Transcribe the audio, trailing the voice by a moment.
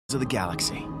of the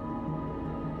galaxy.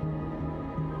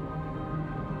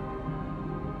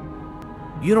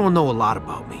 You don't know a lot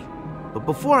about me, but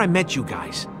before I met you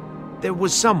guys, there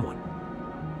was someone.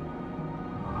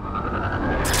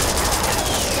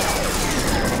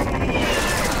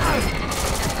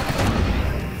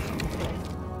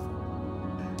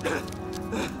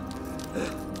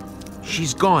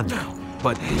 She's gone now,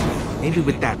 but maybe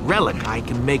with that relic I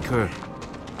can make her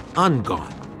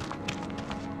ungone.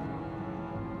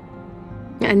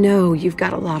 I know you've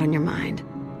got a lot on your mind,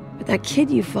 but that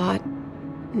kid you fought,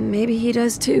 maybe he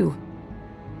does too.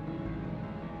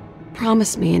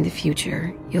 Promise me in the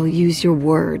future you'll use your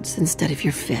words instead of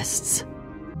your fists.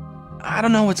 I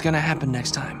don't know what's gonna happen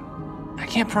next time. I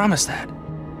can't promise that.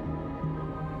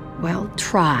 Well,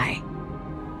 try.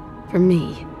 For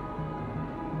me.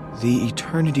 The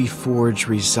Eternity Forge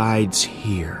resides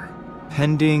here,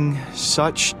 pending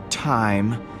such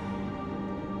time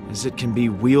as it can be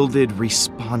wielded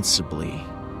responsibly.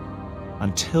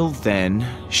 Until then,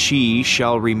 she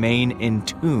shall remain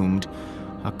entombed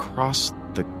across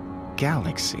the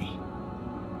galaxy.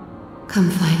 Come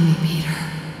find me, Peter.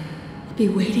 I'll be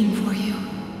waiting for you.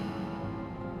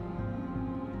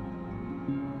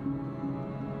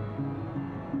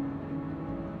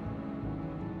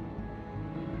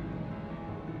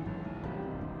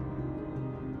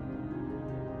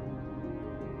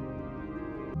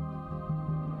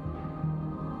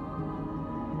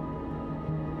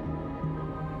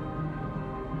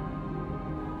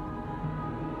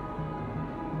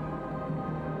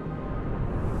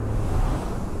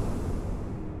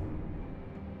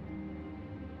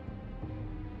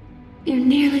 You're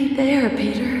nearly there,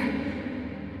 Peter.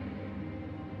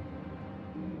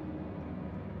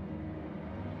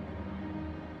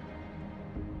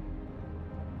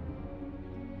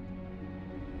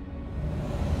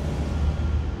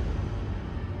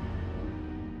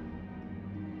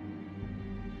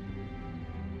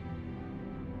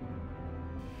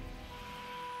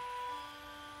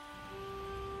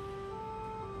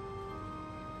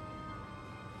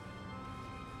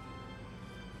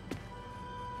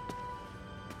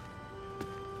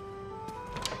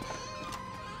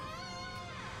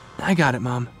 I got it,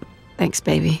 Mom. Thanks,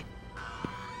 baby.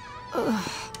 Ugh.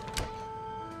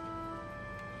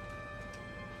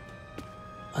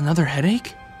 Another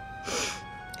headache?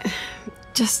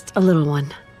 Just a little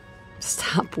one.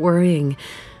 Stop worrying.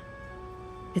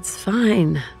 It's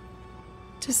fine.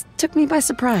 Just took me by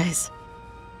surprise.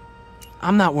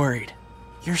 I'm not worried.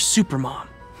 You're super Mom.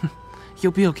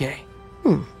 You'll be okay.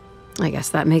 I guess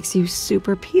that makes you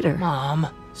Super Peter. Mom,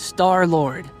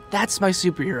 Star-Lord. That's my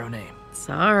superhero name.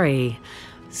 Sorry.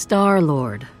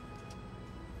 Star-Lord.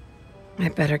 I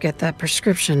better get that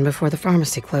prescription before the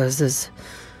pharmacy closes.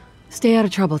 Stay out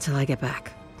of trouble till I get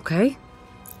back, okay?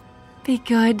 Be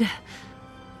good.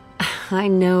 I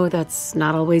know that's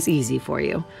not always easy for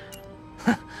you.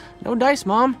 No dice,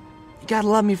 Mom. You gotta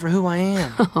love me for who I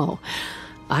am. Oh,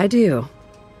 I do.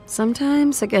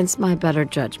 Sometimes against my better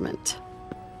judgment.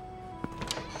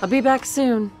 I'll be back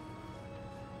soon.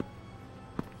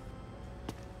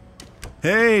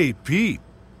 Hey, Pete.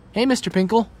 Hey, Mr.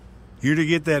 Pinkle. Here to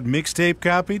get that mixtape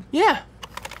copied? Yeah.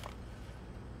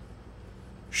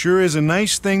 Sure is a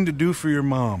nice thing to do for your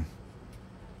mom.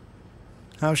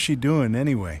 How's she doing,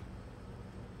 anyway?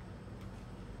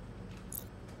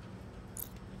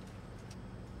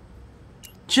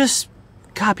 Just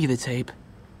copy the tape,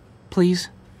 please.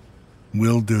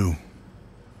 Will do.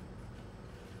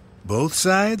 Both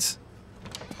sides?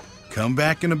 Come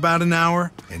back in about an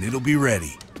hour, and it'll be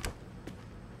ready.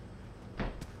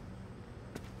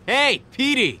 Hey,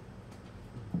 Petey!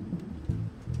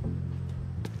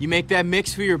 You make that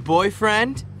mix for your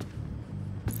boyfriend?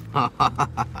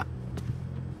 I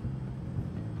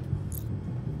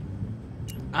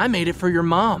made it for your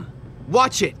mom.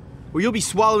 Watch it, or you'll be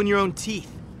swallowing your own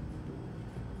teeth.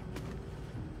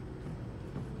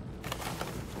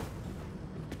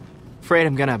 Afraid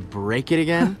I'm gonna break it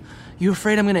again? You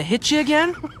afraid I'm gonna hit you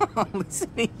again? Listen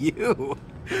to you.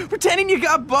 Pretending you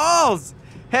got balls!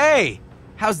 Hey!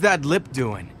 How's that lip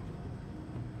doing?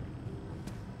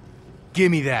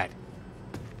 Give me that.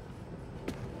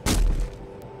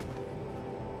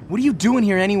 What are you doing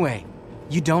here anyway?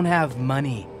 You don't have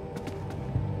money.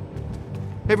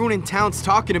 Everyone in town's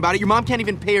talking about it. Your mom can't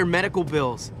even pay her medical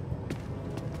bills.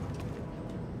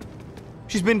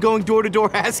 She's been going door to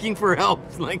door asking for help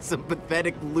like some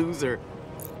pathetic loser.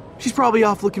 She's probably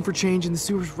off looking for change in the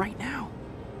sewers right now.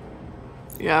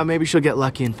 Yeah, maybe she'll get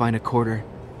lucky and find a quarter.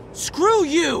 Screw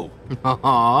you!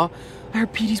 Aw, I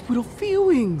heard Petey's little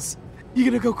feelings. You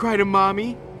gonna go cry to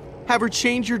mommy? Have her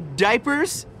change your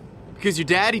diapers? Because your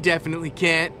daddy definitely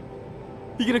can't.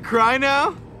 You gonna cry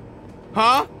now?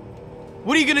 Huh?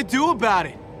 What are you gonna do about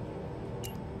it?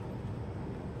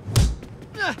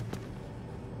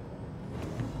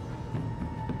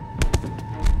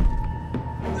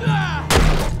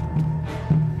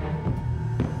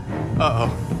 Uh-oh.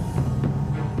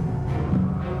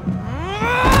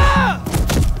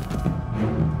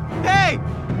 Hey!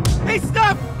 Hey,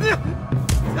 stop!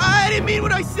 I didn't mean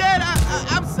what I said!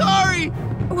 I'm sorry!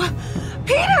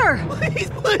 Peter!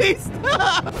 Please,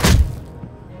 stop!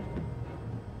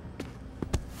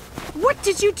 What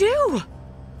did you do?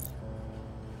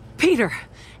 Peter,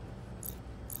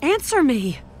 answer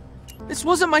me. This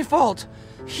wasn't my fault.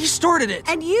 He started it.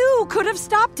 And you could have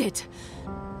stopped it.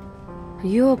 Are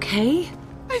you okay?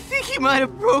 I think he might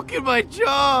have broken my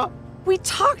jaw. We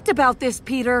talked about this,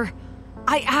 Peter.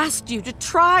 I asked you to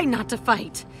try not to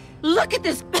fight. Look at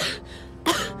this.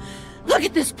 Look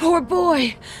at this poor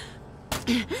boy.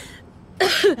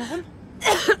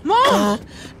 Mom!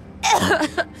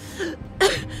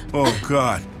 Oh,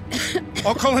 God.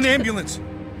 I'll call an ambulance.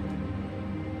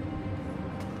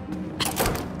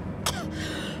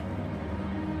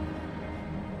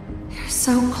 You're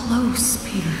so close,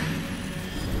 Peter.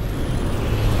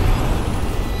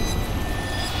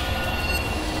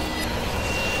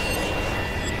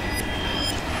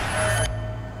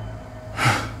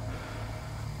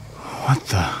 What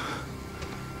the?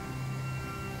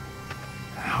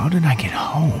 How did I get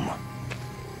home?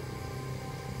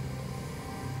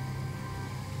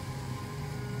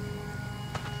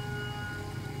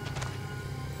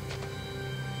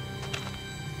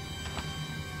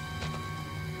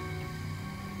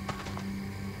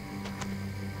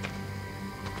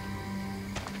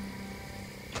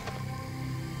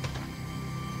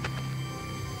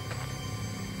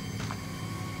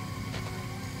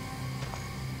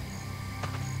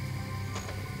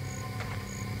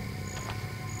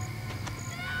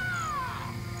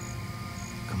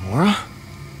 Gamora?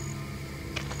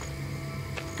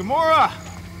 Gamora!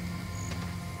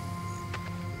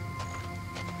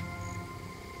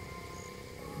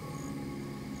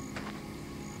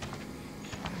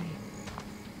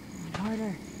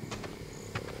 Harder.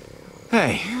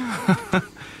 Hey.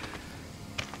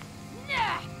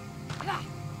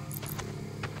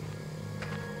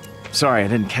 Sorry, I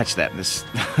didn't catch that. This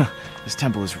this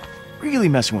temple is really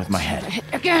messing with my head. Hit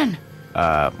again.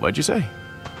 What'd you say?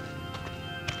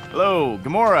 Hello,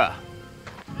 Gamora.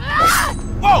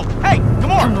 Whoa! Hey, Gamora!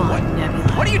 Come on,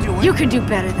 Nebula. What are you doing? You can do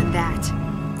better than that.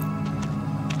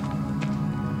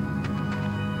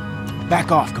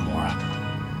 Back off, Gamora.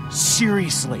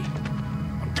 Seriously.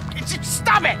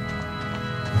 Stop it!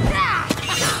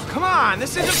 Come on,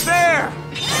 this isn't fair!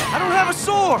 I don't have a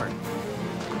sword!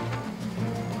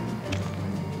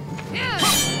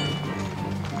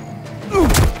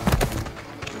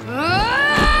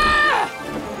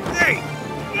 Hey!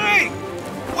 Hey!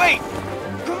 Wait!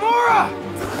 Gamora!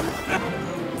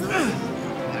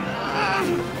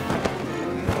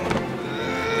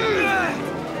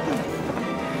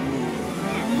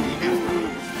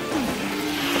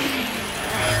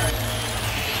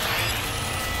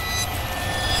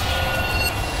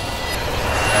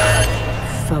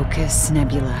 Focus,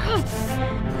 Nebula.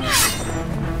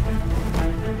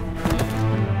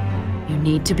 You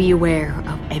need to be aware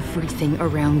of everything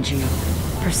around you.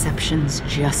 Perception's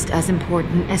just as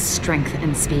important as strength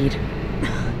and speed.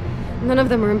 None of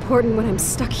them are important when I'm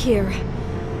stuck here.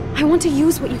 I want to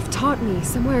use what you've taught me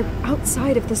somewhere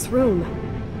outside of this room.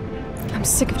 I'm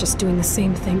sick of just doing the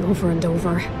same thing over and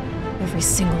over, every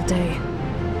single day.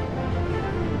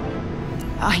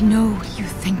 I know you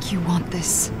think you want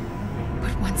this,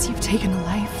 but once you've taken a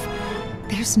life,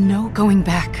 there's no going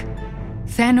back.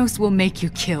 Thanos will make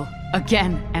you kill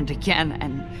again and again,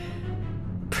 and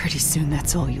pretty soon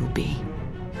that's all you'll be.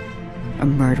 A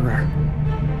murderer.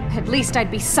 At least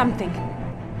I'd be something.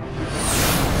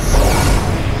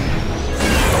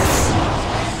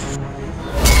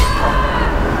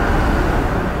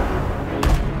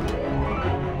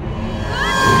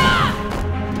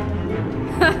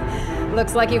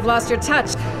 Looks like you've lost your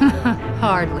touch.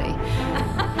 Hardly.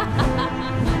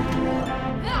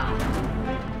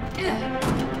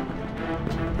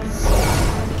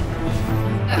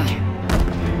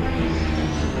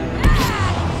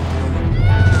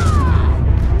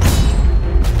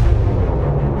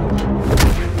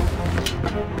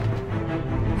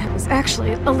 That was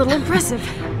actually a little impressive.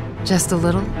 Just a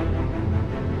little?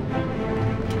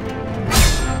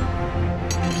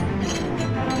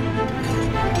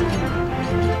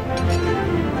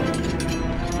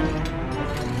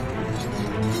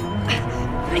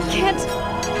 I can't.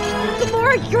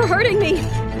 Gamora, you're hurting me.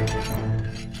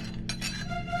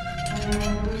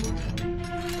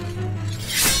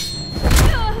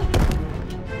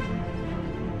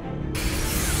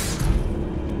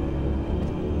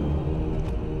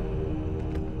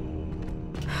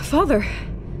 Father.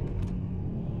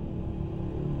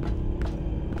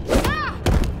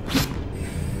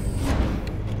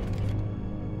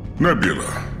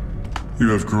 Nebula, you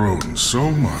have grown so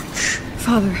much.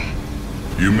 Father.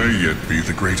 You may yet be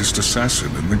the greatest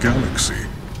assassin in the galaxy.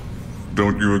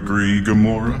 Don't you agree,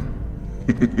 Gamora?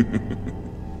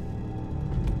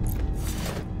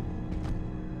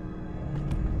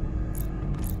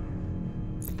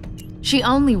 She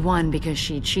only won because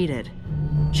she cheated.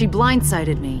 She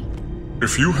blindsided me.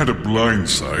 If you had a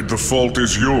blindside, the fault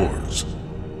is yours.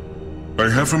 I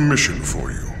have a mission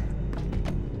for you.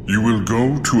 You will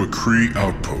go to a Kree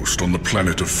outpost on the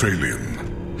planet of Phalion.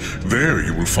 There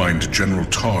you will find General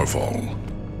Tarval.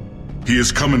 He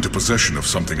has come into possession of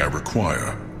something I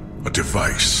require, a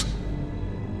device.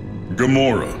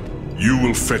 Gamora, you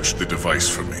will fetch the device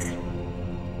for me.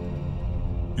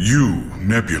 You,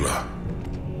 Nebula,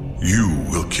 you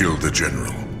will kill the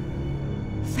General.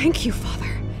 Thank you, Father.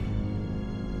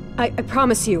 I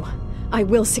promise you, I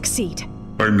will succeed.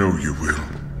 I know you will,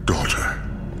 daughter.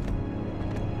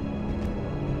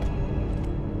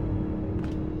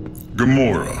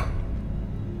 Gamora,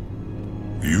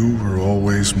 you were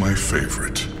always my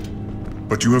favorite,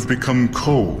 but you have become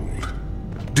cold,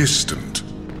 distant,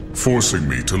 forcing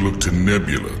me to look to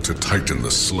Nebula to tighten the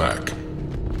slack.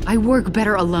 I work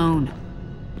better alone.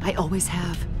 I always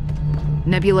have.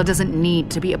 Nebula doesn't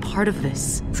need to be a part of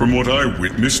this. From what I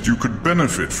witnessed, you could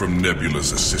benefit from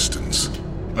Nebula's assistance.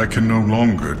 I can no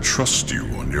longer trust you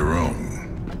on your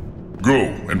own. Go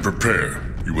and prepare.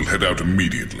 You will head out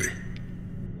immediately.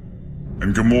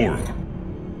 And Gamora,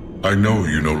 I know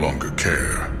you no longer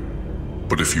care,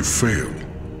 but if you fail,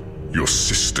 your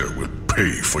sister will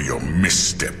pay for your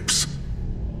missteps.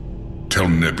 Tell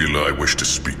Nebula I wish to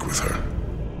speak with her.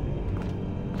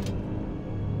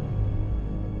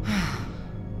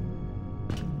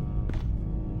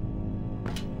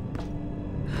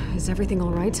 Is everything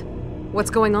all right?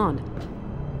 What's going on?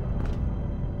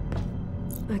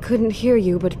 I couldn't hear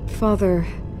you, but Father...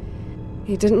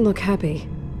 he didn't look happy.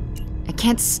 I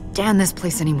can't stand this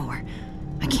place anymore.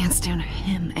 I can't stand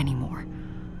him anymore.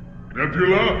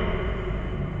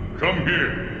 Nebula, come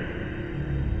here.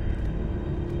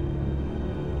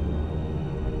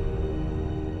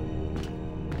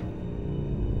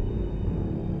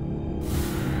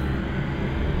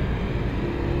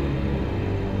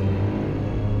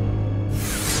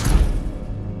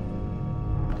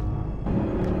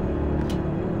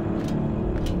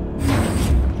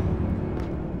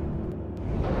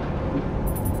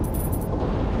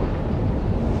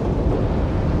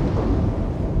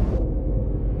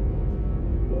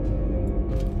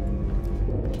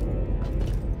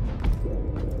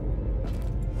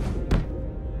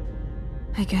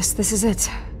 I guess this is it.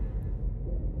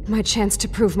 My chance to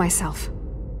prove myself.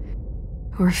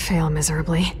 Or fail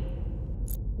miserably.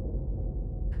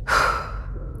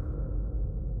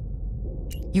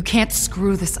 You can't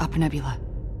screw this up, Nebula.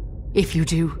 If you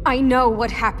do... I know what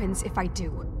happens if I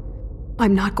do.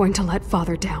 I'm not going to let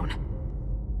Father down.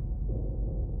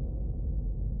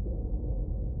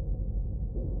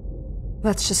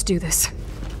 Let's just do this.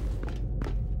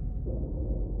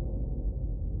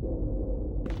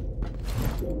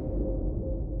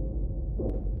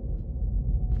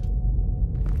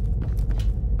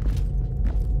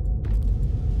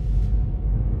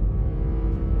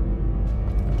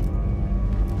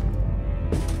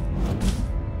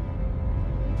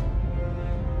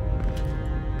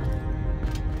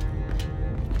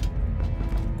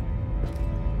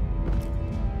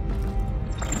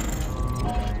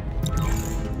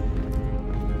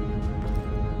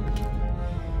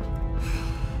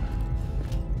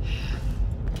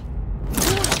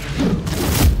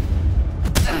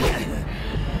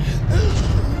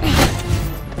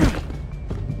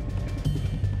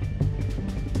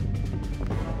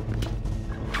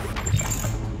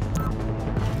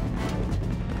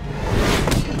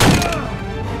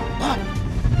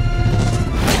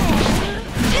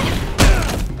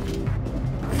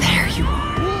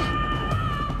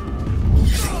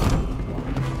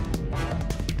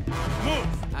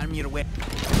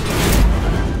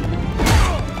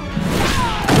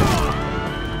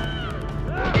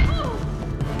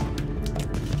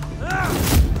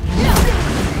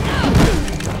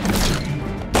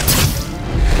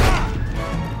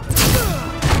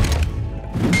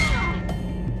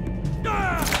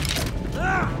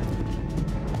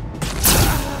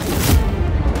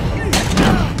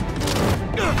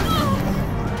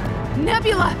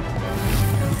 Nebula!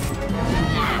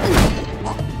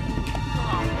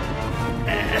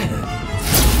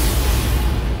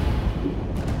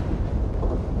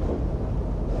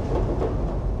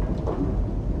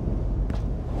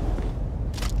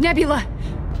 Nebula!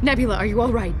 Nebula, are you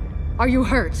all right? Are you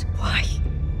hurt? Why?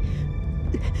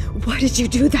 Why did you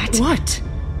do that? What?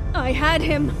 I had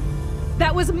him.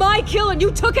 That was my kill and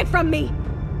you took it from me.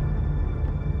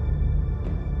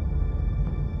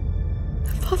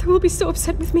 Father will be so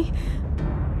upset with me.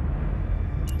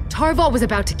 Tarval was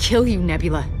about to kill you,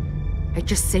 Nebula. I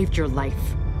just saved your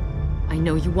life. I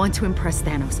know you want to impress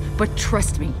Thanos, but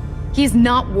trust me, he's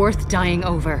not worth dying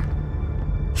over.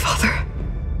 Father.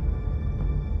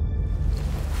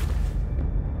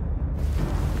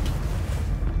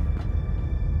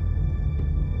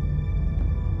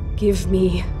 Give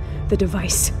me the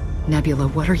device. Nebula,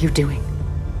 what are you doing?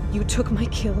 You took my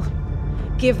kill.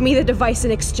 Give me the device in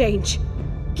exchange.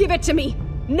 Give it to me!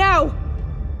 Now!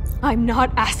 I'm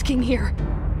not asking here.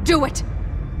 Do it!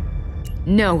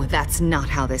 No, that's not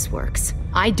how this works.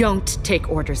 I don't take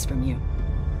orders from you.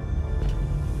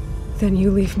 Then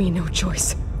you leave me no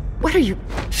choice. What are you...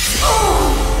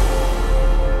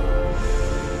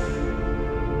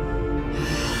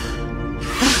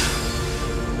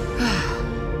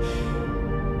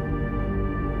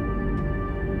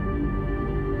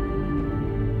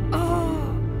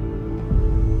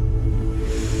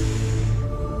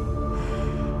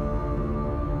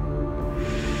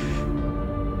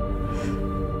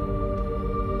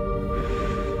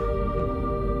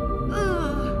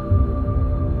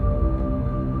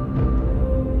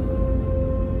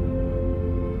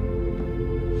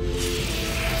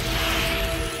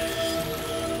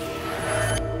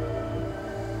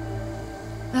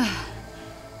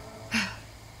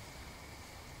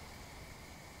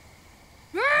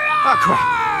 Oh, crap.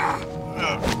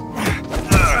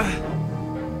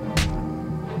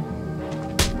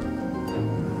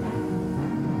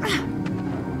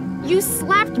 You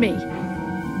slapped me!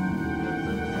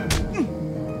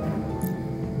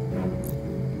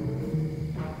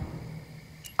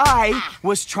 I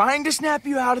was trying to snap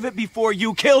you out of it before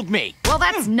you killed me. Well,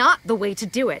 that's not the way to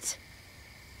do it.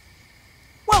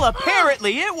 Well,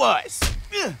 apparently it was.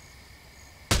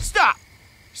 Stop.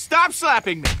 Stop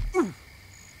slapping me.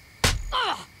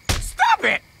 Stop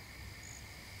it.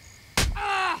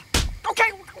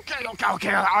 Okay.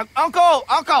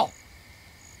 Uncle.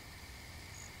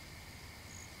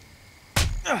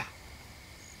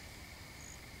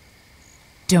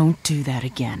 Don't do that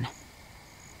again.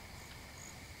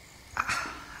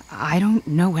 I don't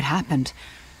know what happened.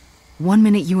 One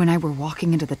minute you and I were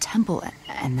walking into the temple,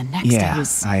 and the next I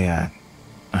was... I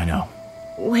know.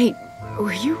 Wait,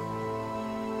 were you...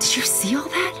 Did you see all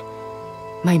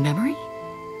that? My memory?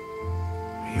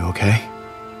 Are you okay?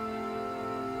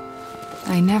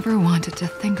 I never wanted to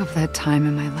think of that time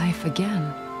in my life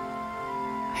again.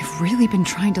 I've really been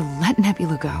trying to let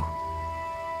Nebula go.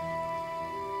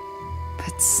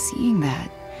 But seeing that...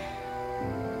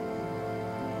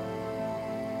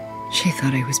 She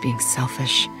thought I was being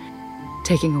selfish,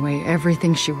 taking away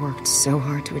everything she worked so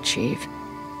hard to achieve.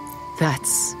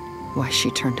 That's why she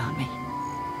turned on me.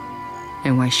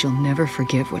 And why she'll never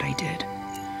forgive what I did.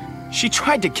 She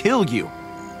tried to kill you.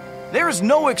 There is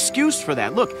no excuse for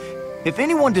that. Look, if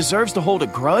anyone deserves to hold a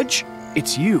grudge,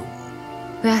 it's you.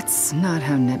 That's not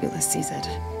how Nebula sees it.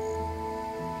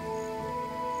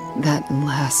 That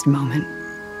last moment,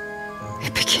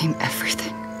 it became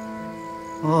everything.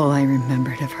 All I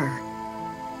remembered of her.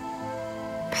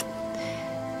 But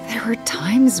there were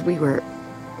times we were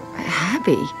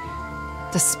happy.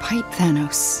 Despite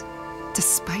Thanos,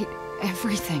 despite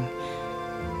everything,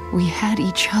 we had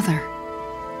each other.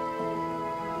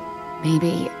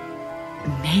 Maybe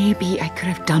I could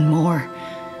have done more.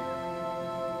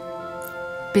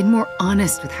 Been more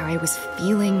honest with how I was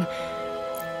feeling.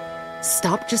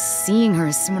 Stop just seeing her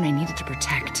as someone I needed to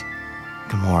protect.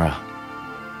 Gamora.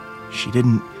 She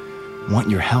didn't want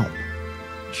your help.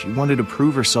 She wanted to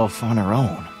prove herself on her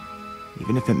own,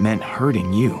 even if it meant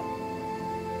hurting you.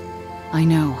 I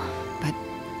know, but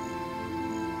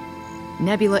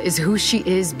Nebula is who she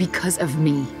is because of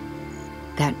me.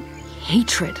 That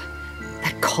hatred,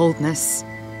 that coldness,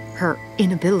 her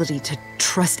inability to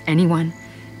trust anyone.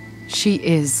 She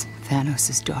is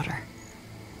Thanos' daughter.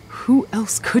 Who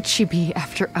else could she be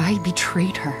after I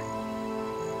betrayed her?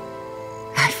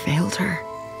 I failed her.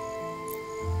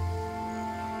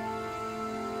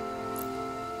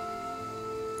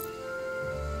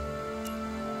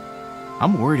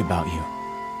 I'm worried about you.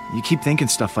 You keep thinking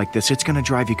stuff like this, it's gonna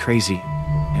drive you crazy.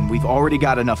 And we've already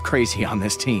got enough crazy on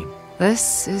this team.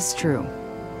 This is true.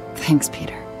 Thanks,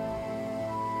 Peter.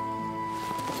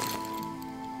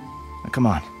 Now, come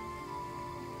on.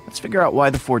 Let's figure out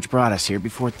why the Forge brought us here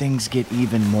before things get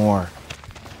even more...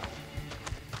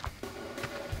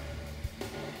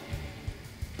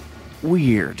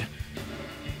 weird.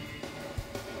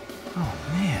 Oh,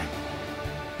 man.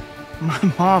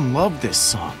 My mom loved this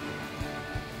song.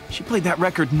 She played that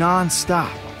record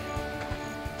non-stop.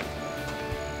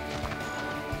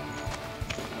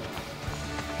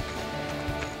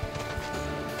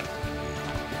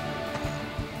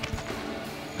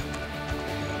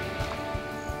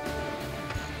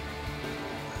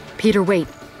 Peter, wait.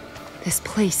 This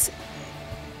place...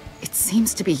 it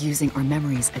seems to be using our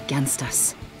memories against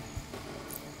us.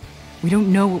 We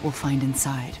don't know what we'll find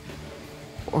inside,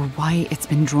 or why it's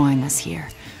been drawing us here.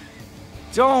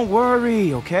 Don't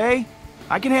worry, okay?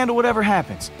 I can handle whatever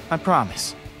happens, I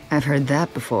promise. I've heard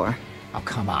that before. Oh,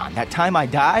 come on. That time I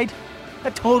died?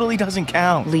 That totally doesn't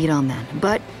count. Lead on then,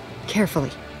 but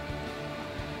carefully.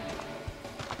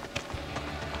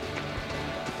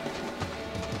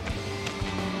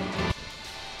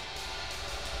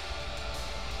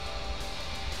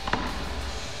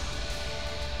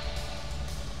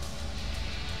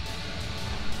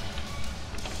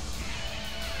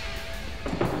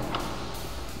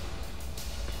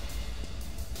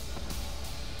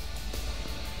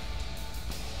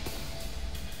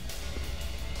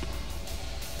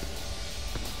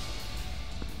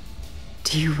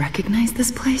 Do you recognize this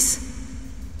place?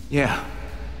 Yeah.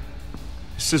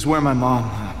 This is where my mom...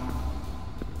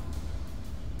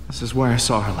 This is where I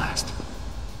saw her last.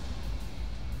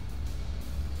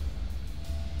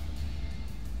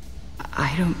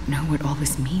 I don't know what all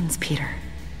this means, Peter.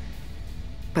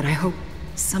 But I hope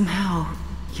somehow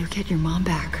you get your mom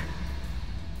back.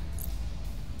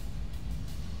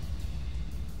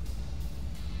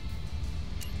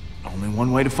 Only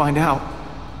one way to find out.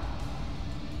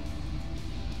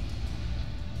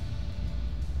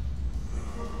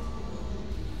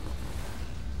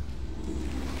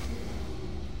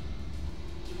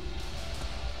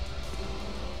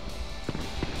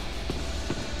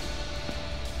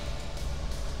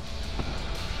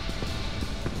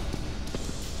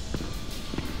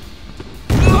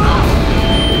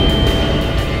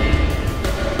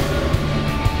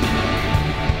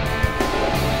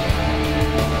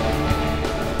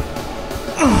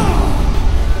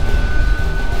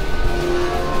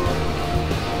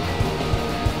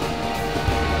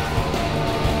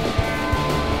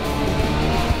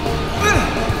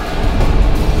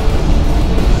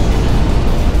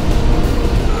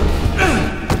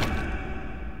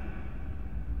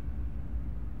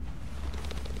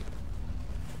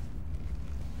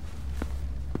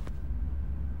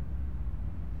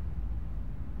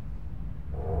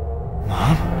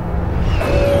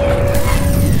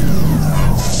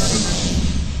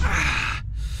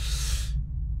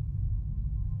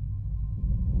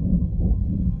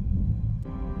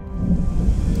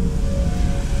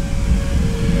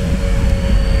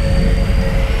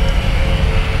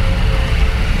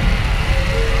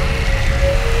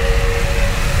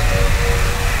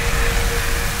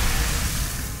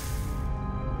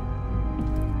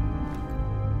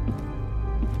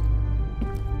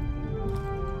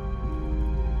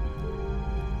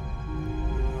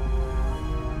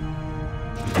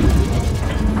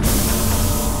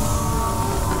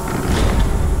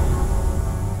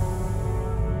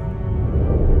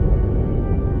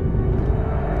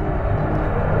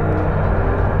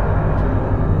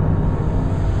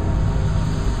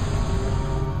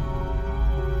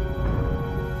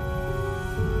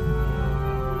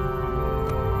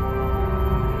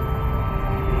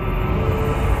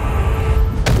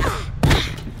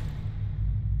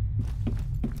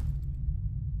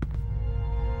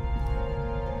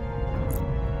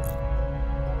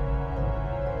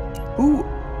 Who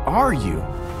are you?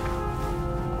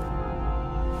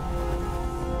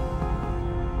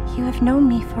 You have known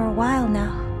me for a while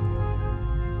now.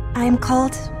 I am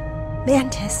called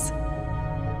Mantis.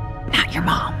 Not your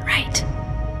mom, right?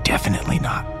 Definitely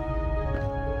not.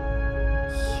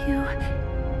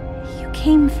 You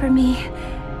came for me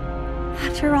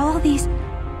after all these...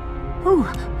 Ooh,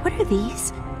 what are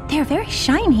these? They're very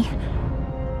shiny.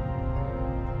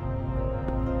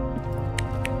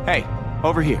 Hey,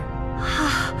 over here.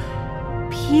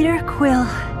 Peter Quill.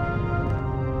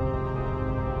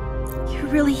 You're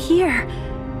really here.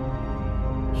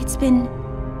 It's been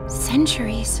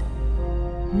centuries.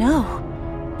 No,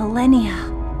 millennia.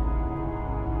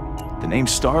 The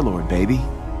name's Star-Lord, baby.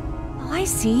 Oh, I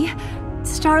see.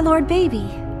 Star-Lord baby.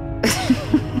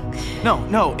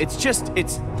 No, it's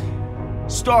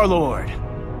Star-Lord.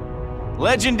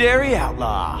 Legendary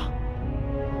outlaw.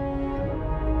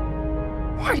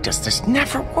 Why does this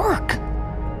never work?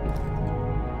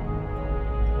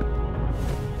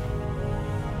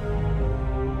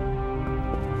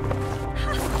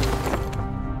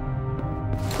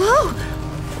 Whoa!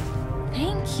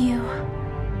 Thank you.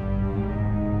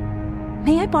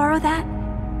 May I borrow that?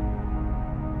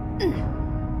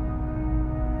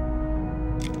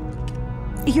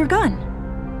 Your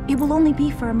gun. It will only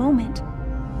be for a moment.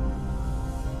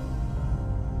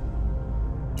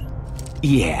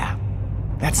 Yeah,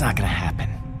 that's not gonna happen.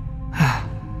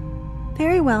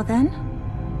 Very well, then.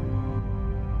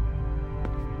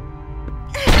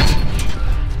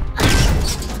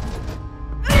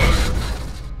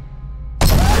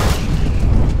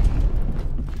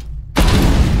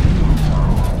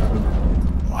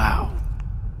 Wow.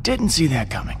 Didn't see that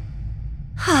coming.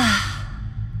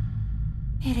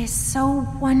 It is so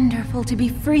wonderful to be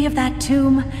free of that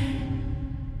tomb.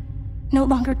 No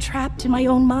longer trapped in my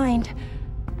own mind.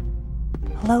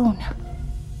 Alone.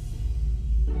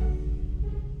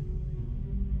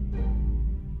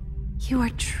 You are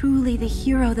truly the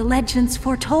hero the legends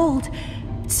foretold.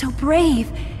 So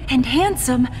brave and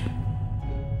handsome.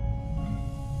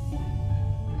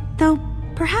 Though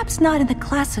perhaps not in the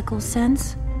classical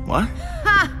sense. What?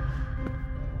 Ha!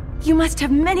 You must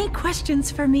have many questions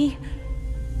for me.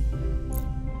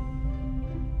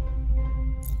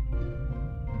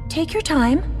 Take your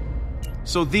time.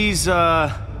 So these,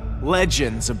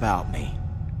 legends about me,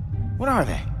 what are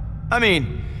they? I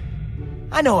mean,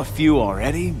 I know a few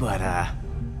already, but,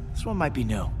 this one might be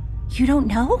new. You don't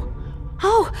know?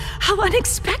 Oh, how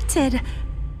unexpected!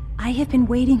 I have been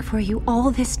waiting for you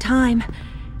all this time.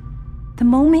 The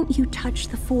moment you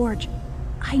touched the forge,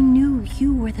 I knew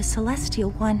you were the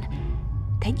Celestial One,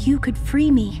 that you could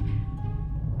free me.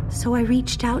 So I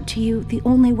reached out to you the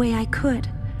only way I could.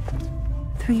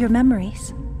 Through your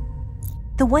memories.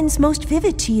 The ones most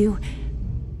vivid to you.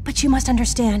 But you must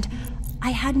understand,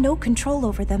 I had no control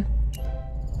over them.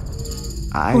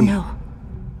 Oh no,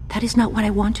 that is not what I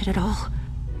wanted at all.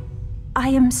 I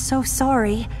am so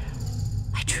sorry.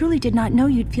 I truly did not know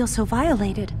you'd feel so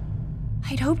violated.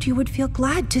 I'd hoped you would feel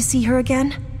glad to see her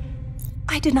again.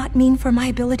 I did not mean for my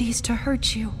abilities to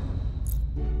hurt you.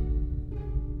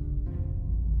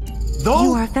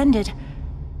 You are offended.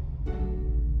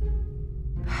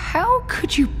 How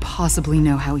could you possibly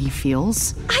know how he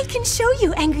feels? I can show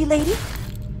you, angry lady.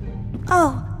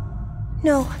 Oh,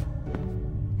 no.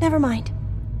 Never mind.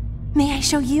 May I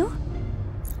show you?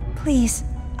 Please,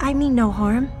 I mean no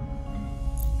harm.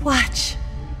 Watch.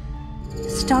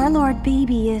 Star-Lord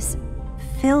baby is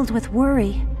filled with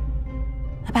worry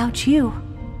about you.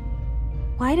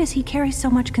 Why does he carry so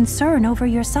much concern over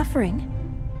your suffering?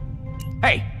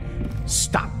 Hey,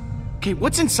 stop. Okay,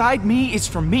 what's inside me is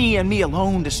for me and me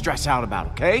alone to stress out about,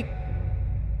 okay?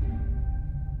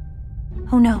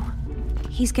 Oh no,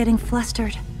 he's getting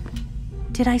flustered.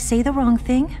 Did I say the wrong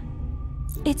thing?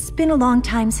 It's been a long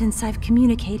time since I've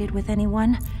communicated with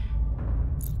anyone.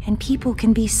 And people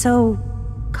can be so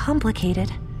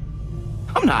complicated.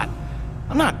 I'm not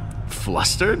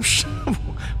flustered.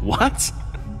 What?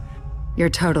 You're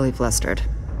totally flustered.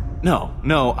 No,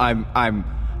 I'm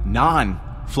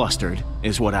non-flustered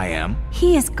is what I am.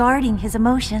 He is guarding his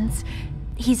emotions.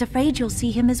 He's afraid you'll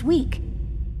see him as weak.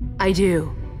 I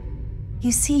do.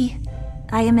 You see,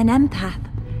 I am an empath.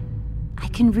 I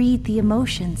can read the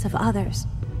emotions of others.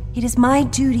 It is my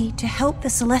duty to help the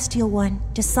Celestial One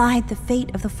decide the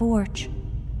fate of the Forge.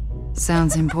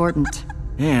 Sounds important.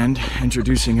 And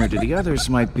introducing her to the others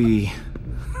might be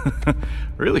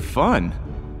really fun.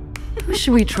 Who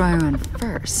should we try on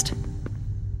first?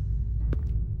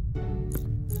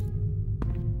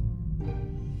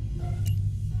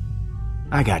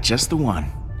 I got just the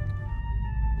one.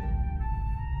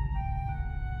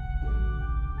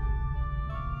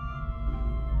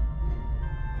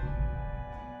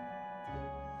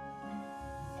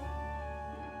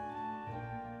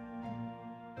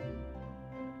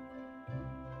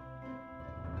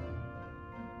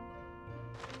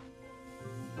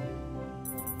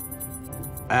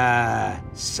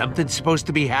 Something supposed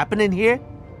to be happening here?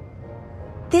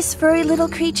 This furry little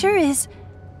creature is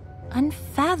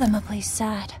unfathomably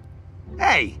sad.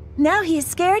 Hey! Now he is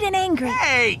scared and angry.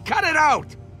 Hey, cut it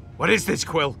out! What is this,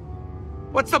 Quill?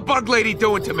 What's the bug lady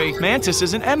doing to me? Mantis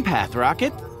is an empath,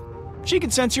 Rocket. She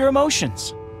can sense your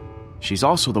emotions. She's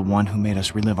also the one who made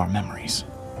us relive our memories.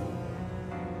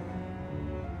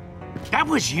 That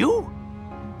was you?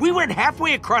 We went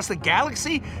halfway across the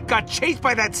galaxy, got chased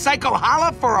by that psycho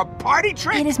holla for a party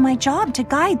trick? It is my job to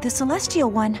guide the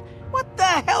Celestial One. What the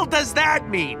hell does that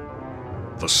mean?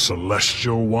 The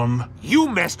Celestial One? You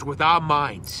messed with our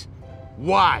minds.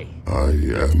 Why? I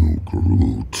am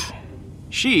Groot.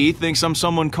 She thinks I'm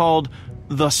someone called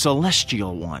the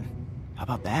Celestial One. How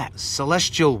about that?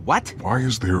 Celestial what? Why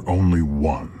is there only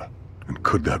one? And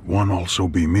could that one also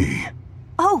be me?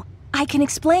 Oh, I can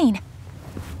explain.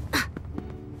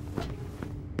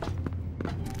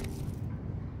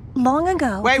 long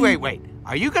ago... Wait.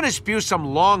 Are you gonna spew some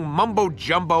long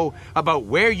mumbo-jumbo about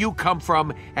where you come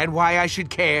from and why I should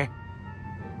care?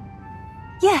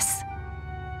 Yes.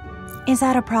 Is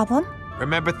that a problem?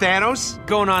 Remember Thanos?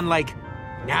 Going on like,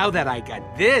 now that I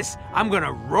got this, I'm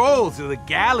gonna roll through the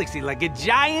galaxy like a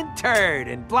giant turd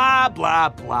and blah, blah,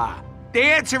 blah. The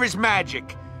answer is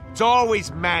magic. It's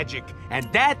always magic,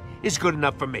 and that is good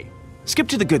enough for me. Skip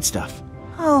to the good stuff.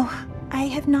 Oh, I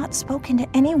have not spoken to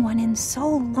anyone in so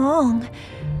long.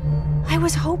 I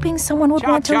was hoping someone would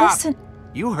want to listen.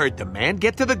 You heard the man.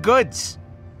 Get to the goods.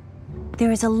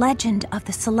 There is a legend of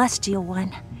the Celestial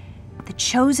One, the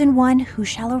chosen one who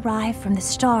shall arrive from the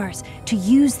stars to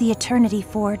use the Eternity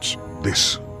Forge.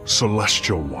 This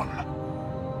Celestial One,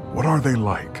 what are they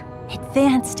like?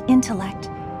 Advanced intellect,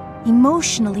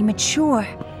 emotionally mature,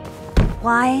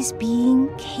 wise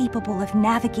being capable of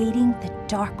navigating the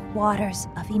dark waters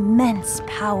of immense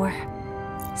power.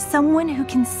 Someone who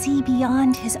can see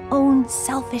beyond his own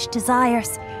selfish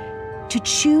desires to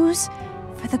choose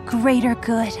for the greater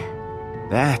good.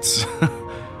 That's...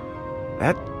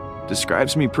 that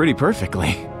describes me pretty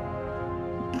perfectly.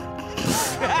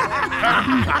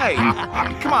 Hey,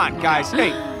 come on, guys.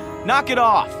 Hey, knock it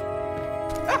off.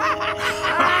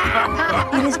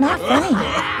 It is not funny.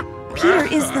 Peter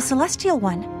is the Celestial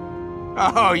One.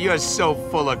 Oh, you're so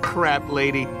full of crap,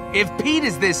 lady. If Pete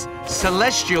is this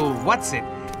celestial what's-it,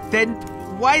 then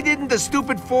why didn't the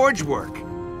stupid forge work?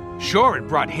 Sure, it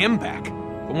brought him back,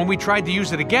 but when we tried to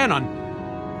use it again on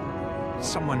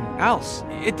someone else,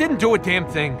 it didn't do a damn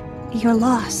thing. Your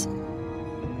loss.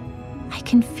 I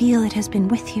can feel it has been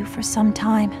with you for some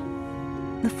time.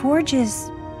 The forge is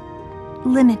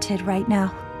limited right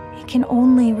now. It can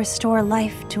only restore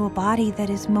life to a body that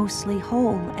is mostly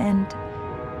whole and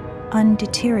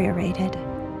undeteriorated.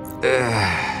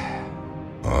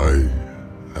 I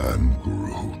am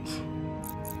Groot.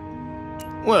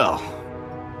 Well,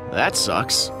 that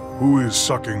sucks. Who is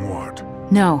sucking what?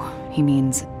 No, he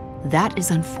means that is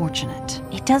unfortunate.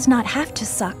 It does not have to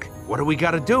suck. What do we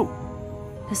gotta do?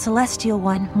 The Celestial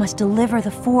One must deliver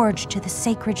the forge to the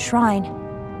sacred shrine.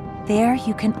 There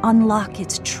you can unlock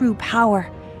its true power,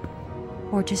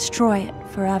 or destroy it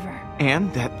forever.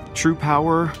 And that true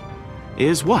power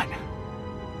is what?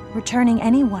 Returning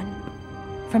anyone,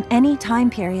 from any time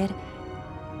period,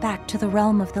 back to the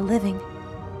realm of the living.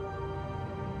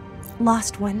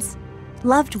 Lost ones,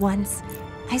 loved ones,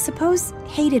 I suppose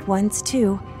hated ones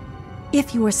too,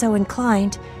 if you were so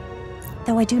inclined,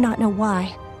 though I do not know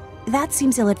why. That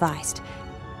seems ill-advised.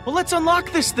 Well, let's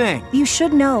unlock this thing. You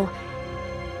should know,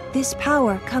 this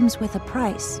power comes with a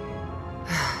price.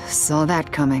 Saw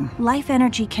that coming. Life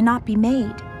energy cannot be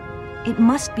made. It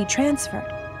must be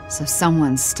transferred. So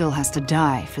someone still has to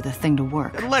die for the thing to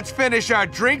work. Then let's finish our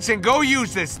drinks and go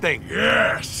use this thing.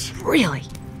 Yes! Really?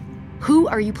 Who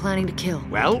are you planning to kill?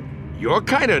 Well, you're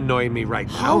kinda annoying me right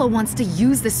now. Hala wants to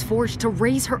use this forge to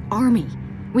raise her army.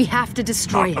 We have to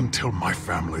destroy it. Not until my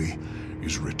family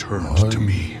is returned to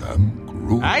me. I am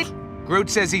Groot. Right? Groot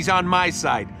says he's on my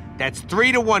side. That's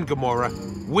 3-1,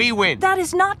 Gamora. We win. That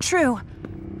is not true.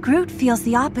 Groot feels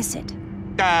the opposite.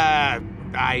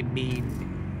 I mean...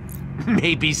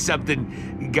 maybe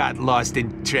something got lost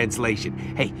in translation.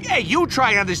 Hey, you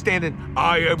try understanding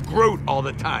I am Groot all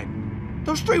the time.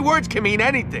 Those 3 words can mean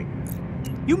anything.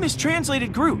 You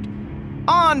mistranslated Groot.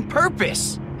 On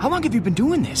purpose. How long have you been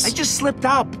doing this? I just slipped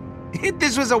up.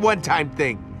 This was a one-time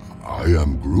thing. I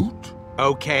am Groot?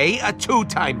 Okay, a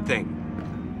 2-time thing.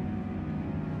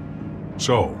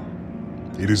 So,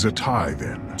 it is a tie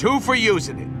then. 2 for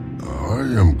using it. I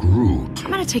am Groot.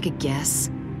 I'm gonna take a guess.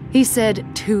 He said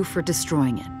 2 for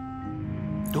destroying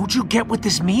it. Don't you get what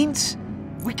this means?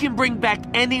 We can bring back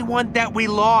anyone that we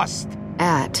lost.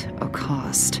 At a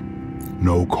cost.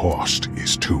 No cost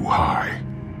is too high.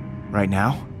 Right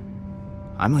now,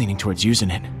 I'm leaning towards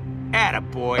using it.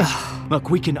 Attaboy.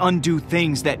 Look, we can undo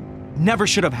things that never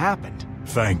should have happened.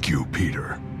 Thank you,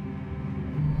 Peter.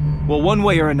 Well, one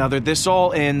way or another, this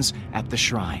all ends at the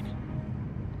shrine.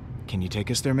 Can you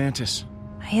take us there, Mantis?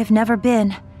 I have never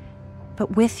been,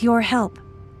 but with your help,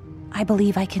 I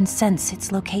believe I can sense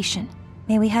its location.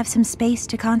 May we have some space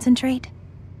to concentrate?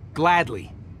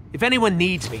 Gladly. If anyone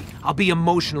needs me, I'll be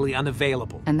emotionally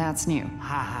unavailable. And that's new. Ha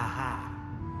ha ha.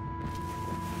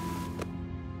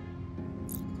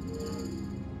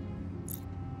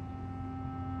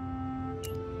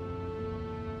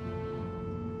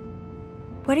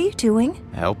 What are you doing?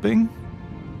 Helping?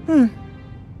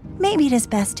 Maybe it is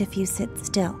best if you sit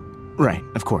still. Right,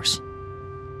 of course.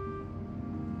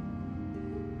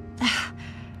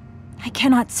 I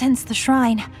cannot sense the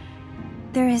shrine.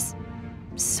 There is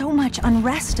so much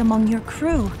unrest among your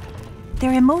crew.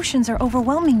 Their emotions are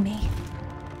overwhelming me.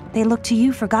 They look to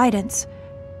you for guidance.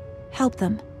 Help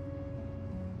them.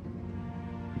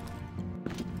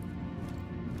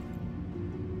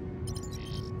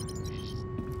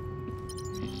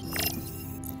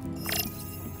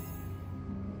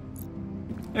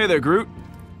 Hey there, Groot.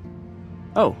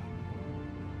 Oh.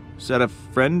 Is that a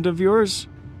friend of yours?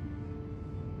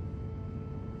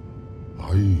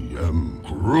 I am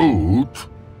Groot.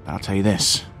 I'll tell you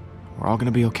this. We're all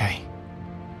gonna be okay.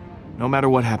 No matter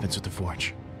what happens with the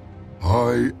Forge.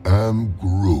 I am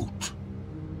Groot.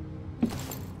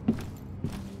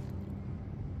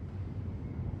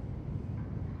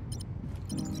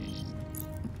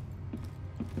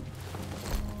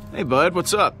 Hey, bud,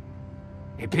 what's up?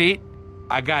 Hey, Pete,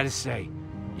 I gotta say,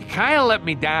 you kinda let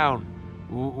me down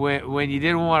when you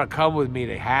didn't want to come with me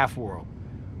to Half-World.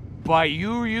 But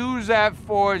you use that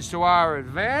forge to our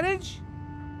advantage?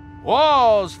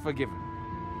 All's forgiven.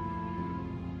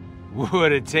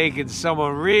 Would have taken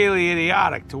someone really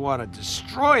idiotic to want to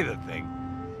destroy the thing.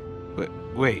 But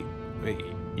wait,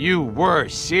 you were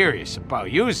serious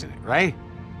about using it, right?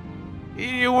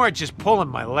 You weren't just pulling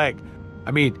my leg.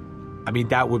 I mean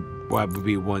that would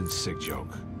be one sick joke.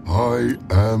 I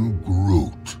am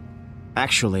Groot.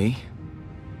 Actually,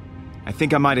 I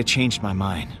think I might have changed my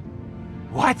mind.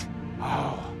 What?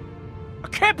 Oh, I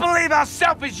can't believe how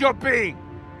selfish you're being.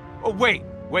 Oh, wait,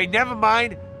 never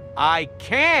mind. I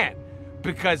can,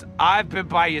 because I've been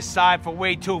by your side for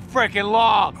way too freaking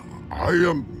long. I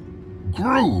am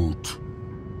Groot.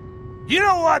 You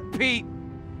know what, Pete?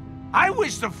 I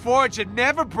wish the Forge had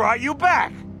never brought you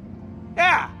back.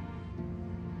 Yeah.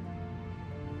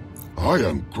 I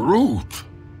am Groot.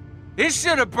 It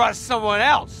should have brought someone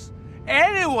else.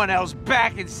 Anyone else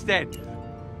back instead.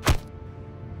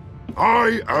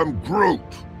 I am Groot.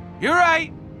 You're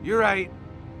right.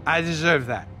 I deserve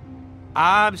that.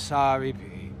 I'm sorry,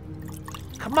 Pete.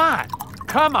 Come on.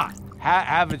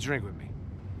 Have a drink with me.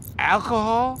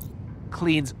 Alcohol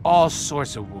cleans all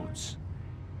sorts of wounds.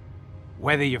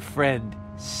 Whether your friend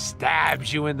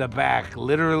stabs you in the back,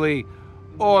 literally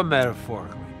or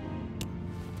metaphorically.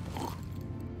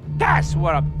 That's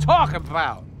what I'm talking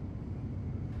about.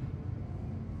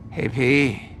 Hey,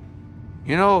 P.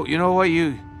 You know what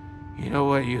you...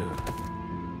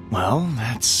 Well,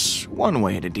 that's one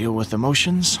way to deal with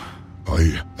emotions.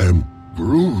 I am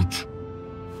Groot.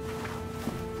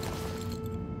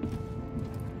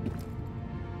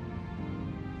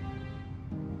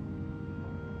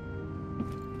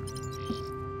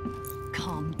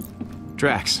 Calm.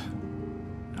 Drax,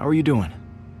 how are you doing?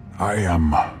 I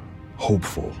am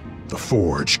hopeful the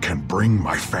Forge can bring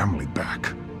my family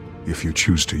back, if you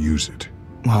choose to use it.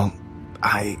 Well,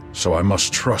 So I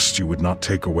must trust you would not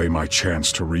take away my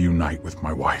chance to reunite with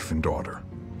my wife and daughter,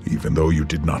 even though you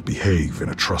did not behave in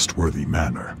a trustworthy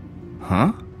manner.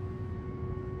 Huh?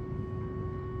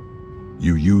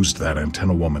 You used that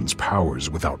antenna woman's powers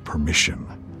without permission.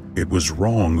 It was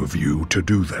wrong of you to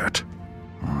do that.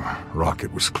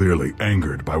 Rocket was clearly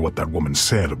angered by what that woman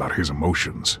said about his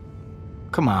emotions.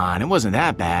 Come on, it wasn't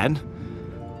that bad.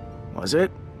 Was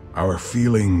it? Our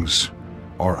feelings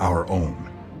are our own.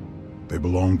 They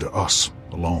belong to us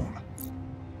alone.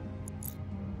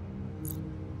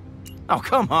 Oh,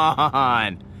 come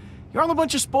on. You're all a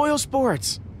bunch of spoil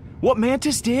sports. What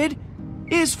Mantis did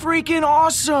is freaking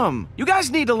awesome. You guys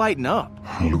need to lighten up.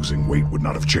 Losing weight would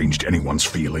not have changed anyone's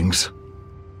feelings.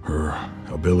 Her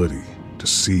ability to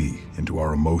see into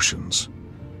our emotions,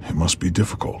 it must be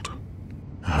difficult.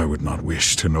 I would not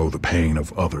wish to know the pain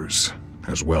of others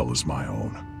as well as my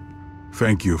own.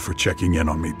 Thank you for checking in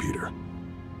on me, Peter.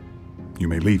 You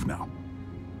may leave now.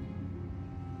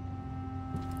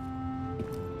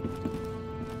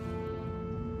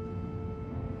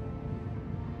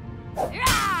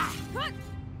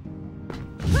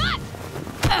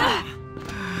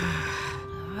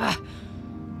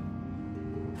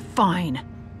 Fine.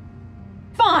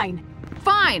 Fine.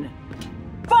 Fine.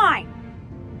 Fine.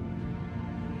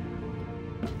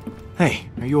 Hey,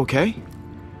 are you okay?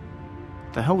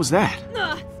 The hell was that?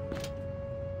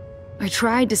 I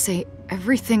tried to say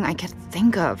everything I could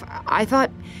think of. I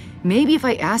thought maybe if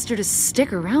I asked her to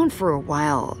stick around for a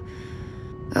while.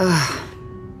 Ugh.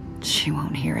 She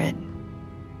won't hear it.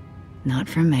 Not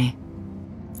from me.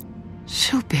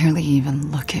 She'll barely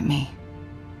even look at me.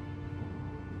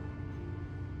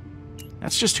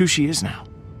 That's just who she is now.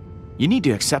 You need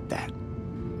to accept that.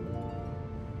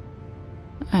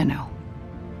 I know.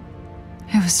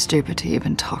 It was stupid to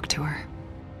even talk to her.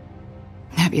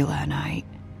 Nebula and I...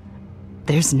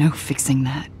 There's no fixing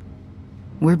that.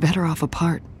 We're better off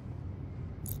apart.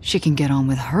 She can get on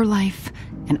with her life,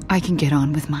 and I can get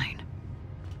on with mine.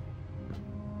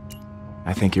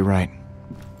 I think you're right.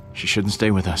 She shouldn't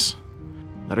stay with us.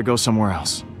 Let her go somewhere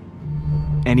else.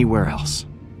 Anywhere else.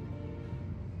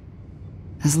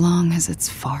 As long as it's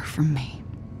far from me.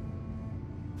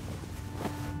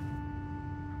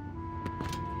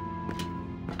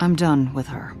 I'm done with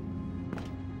her.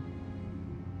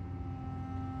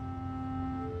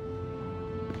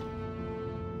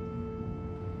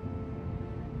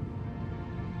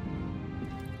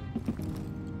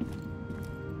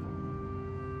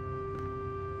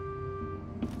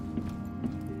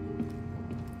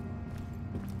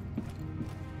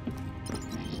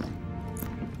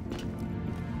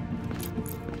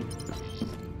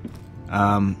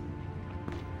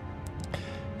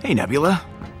 Hey, Nebula.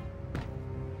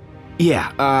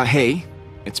 Yeah, hey,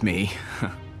 it's me,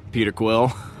 Peter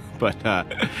Quill, but, yeah,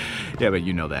 but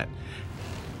you know that.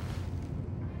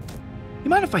 You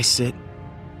mind if I sit?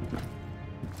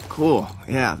 Cool,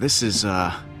 yeah, this is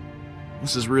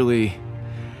really...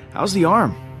 How's the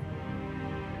arm?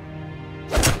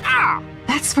 Ah!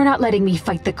 That's for not letting me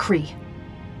fight the Kree.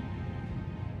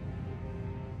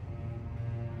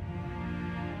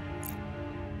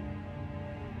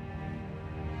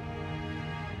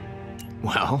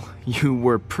 Well, you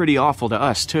were pretty awful to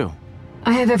us, too.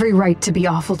 I have every right to be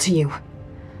awful to you.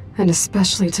 And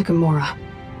especially to Gamora.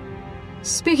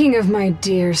 Speaking of my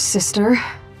dear sister,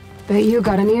 bet you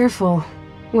got an earful.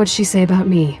 What'd she say about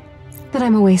me? That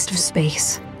I'm a waste of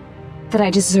space. That I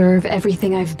deserve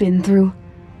everything I've been through.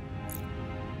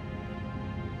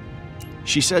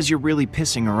 She says you're really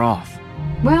pissing her off.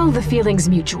 Well, the feeling's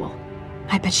mutual.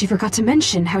 I bet she forgot to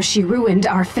mention how she ruined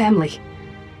our family.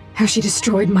 How she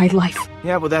destroyed my life.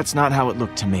 Yeah, but that's not how it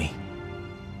looked to me.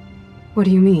 What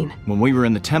do you mean? When we were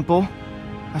in the temple,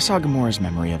 I saw Gamora's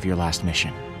memory of your last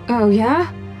mission. Oh,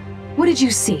 yeah? What did you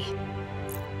see?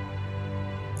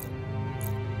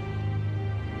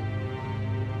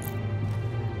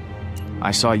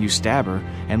 I saw you stab her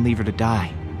and leave her to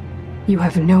die. You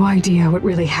have no idea what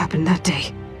really happened that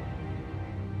day.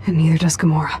 And neither does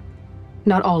Gamora.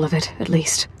 Not all of it, at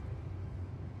least.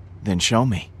 Then show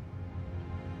me.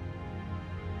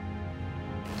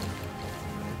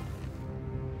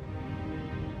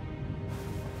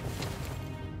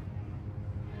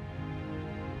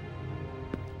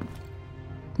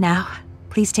 Now,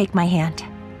 please take my hand.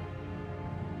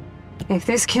 If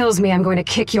this kills me, I'm going to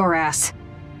kick your ass.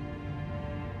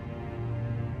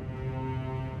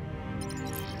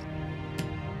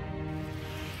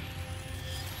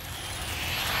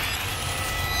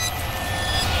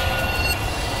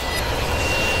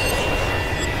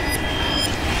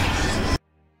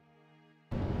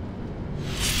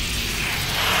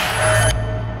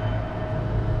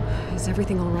 Is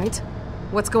everything all right?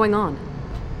 What's going on?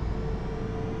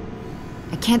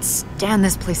 I can't stand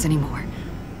this place anymore.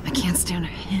 I can't stand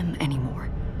him anymore.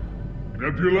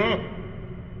 Nebula?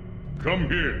 Come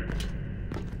here.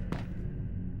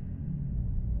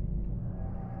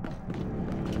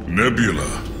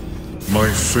 Nebula, my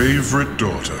favorite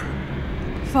daughter.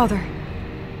 Father.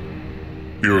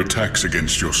 Your attacks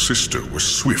against your sister were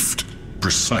swift,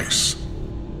 precise.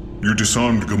 You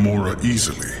disarmed Gamora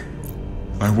easily.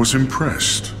 I was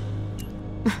impressed.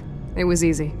 It was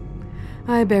easy.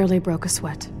 I barely broke a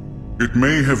sweat. It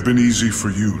may have been easy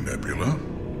for you, Nebula,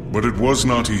 but it was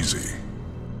not easy.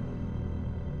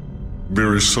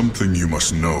 There is something you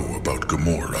must know about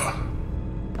Gamora.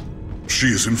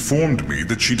 She has informed me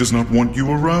that she does not want you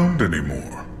around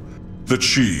anymore. That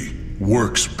she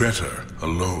works better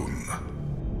alone.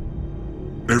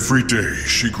 Every day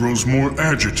she grows more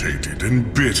agitated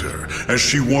and bitter as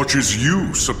she watches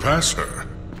you surpass her.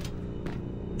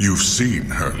 You've seen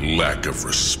her lack of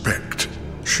respect.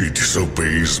 She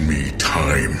disobeys me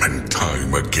time and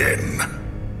time again.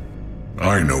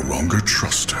 I no longer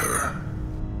trust her.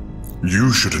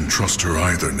 You shouldn't trust her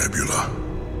either, Nebula.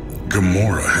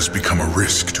 Gamora has become a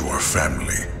risk to our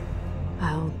family.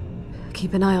 I'll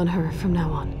keep an eye on her from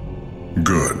now on.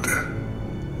 Good.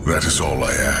 That is all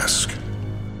I ask.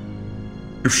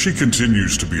 If she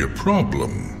continues to be a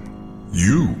problem,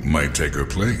 you might take her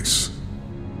place.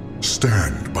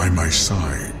 Stand by my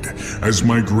side as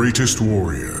my greatest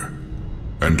warrior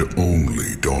and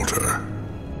only daughter.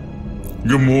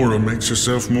 Gamora makes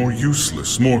herself more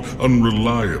useless, more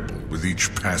unreliable with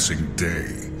each passing day.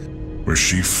 Where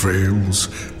she fails,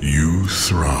 you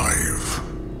thrive.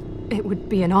 It would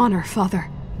be an honor, Father.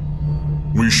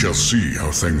 We shall see how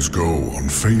things go on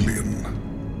Phalion.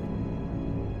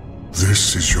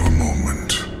 This is your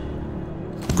moment.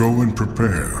 Go and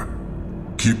prepare.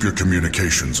 Keep your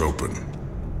communications open.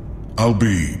 I'll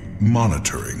be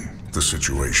monitoring the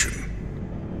situation.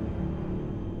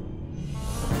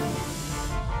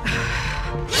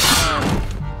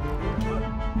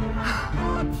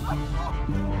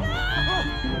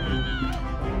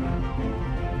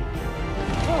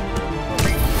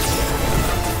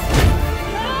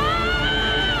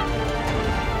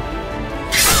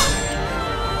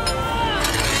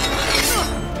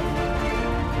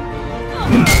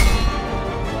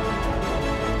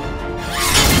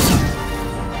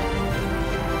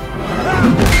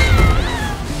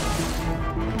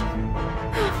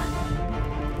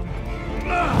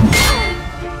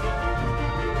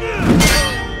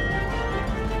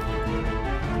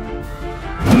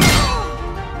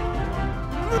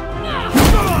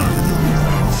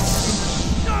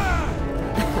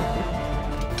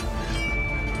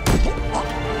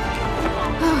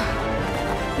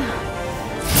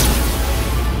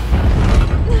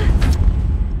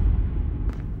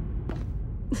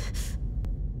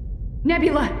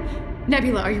 Nebula!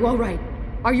 Nebula, are you alright?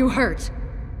 Are you hurt?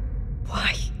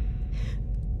 Why?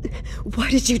 Why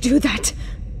did you do that?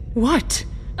 What?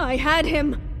 I had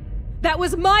him. That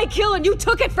was my kill and you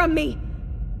took it from me!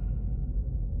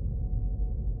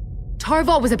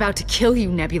 Tarval was about to kill you,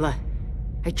 Nebula.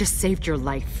 I just saved your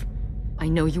life. I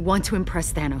know you want to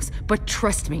impress Thanos, but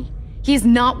trust me, he is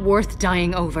not worth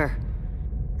dying over.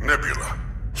 Nebula.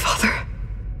 Father.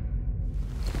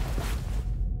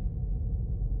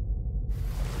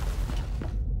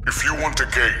 If you want to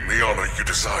gain the honor you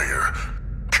desire,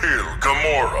 kill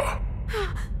Gamora.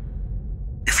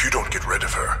 If you don't get rid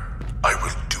of her, I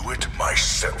will do it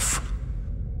myself.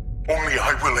 Only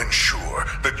I will ensure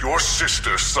that your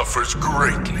sister suffers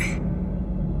greatly.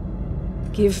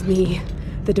 Give me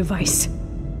the device.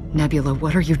 Nebula,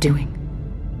 what are you doing?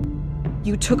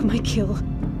 You took my kill.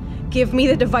 Give me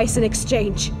the device in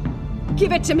exchange.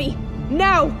 Give it to me,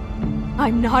 now!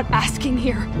 I'm not asking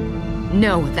here.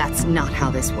 No, that's not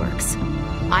how this works.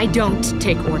 I don't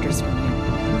take orders from you.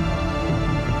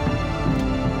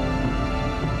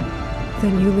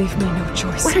 Then you leave me no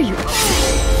choice. What are you...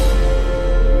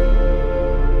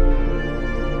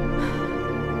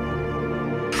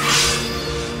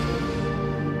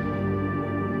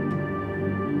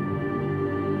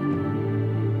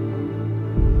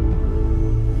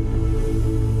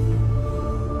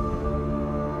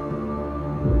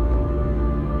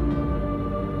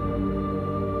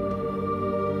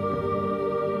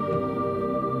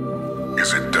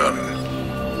 Is it done?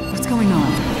 What's going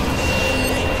on?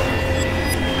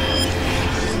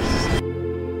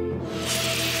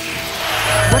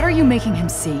 What are you making him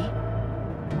see?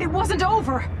 It wasn't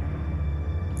over!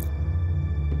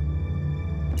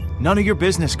 None of your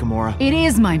business, Gamora. It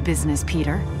is my business,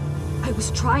 Peter. I was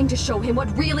trying to show him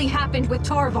what really happened with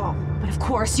Tarval, but of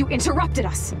course you interrupted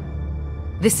us.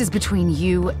 This is between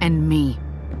you and me.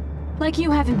 Like you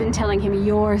haven't been telling him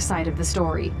your side of the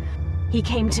story. He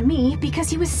came to me because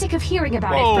he was sick of hearing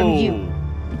about it from you.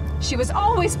 She was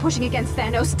always pushing against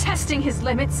Thanos, testing his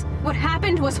limits. What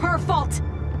happened was her fault.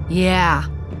 Yeah.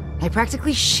 I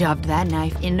practically shoved that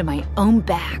knife into my own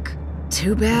back.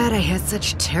 Too bad I had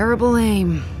such terrible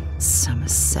aim. Some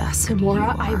assassin.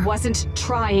 Gamora, I wasn't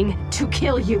trying to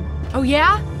kill you. Oh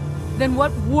yeah? Then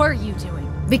what were you doing?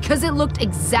 Because it looked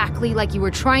exactly like you were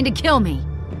trying to kill me.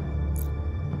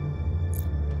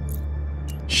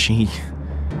 She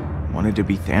wanted to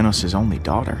be Thanos' only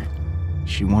daughter.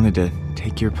 She wanted to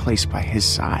take your place by his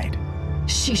side.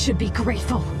 She should be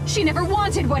grateful. She never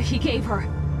wanted what he gave her.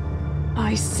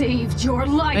 I saved your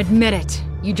life. Admit it.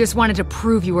 You just wanted to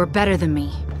prove you were better than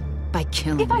me. By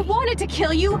killing me. If I wanted to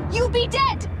kill you, you'd be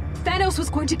dead! Thanos was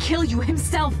going to kill you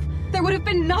himself. There would have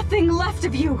been nothing left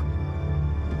of you.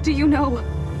 Do you know,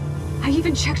 I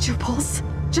even checked your pulse,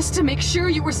 just to make sure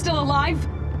you were still alive.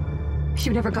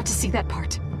 You never got to see that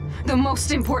part. The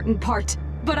most important part.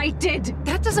 But I did.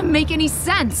 That doesn't make any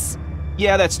sense.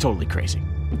 Yeah, that's totally crazy.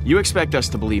 You expect us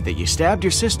to believe that you stabbed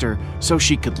your sister so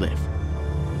she could live.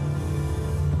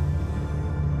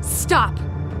 Stop!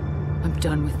 I'm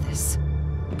done with this.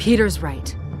 Peter's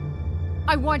right.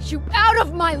 I want you out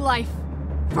of my life!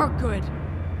 For good.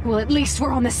 Well, at least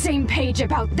we're on the same page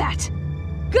about that.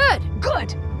 Good!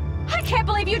 Good! I can't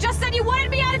believe you just said you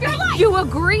wanted me out of your life! You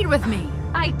agreed with me!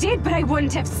 I did, but I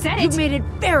wouldn't have said it. You made it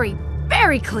very,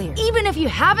 very clear. Even if you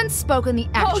haven't spoken the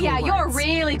actual Oh yeah, words. You're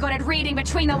really good at reading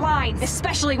between the lines,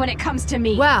 especially when it comes to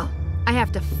me. Well, I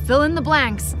have to fill in the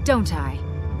blanks, don't I?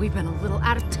 We've been a little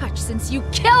out of touch since you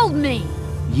killed me!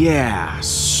 Yeah,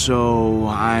 so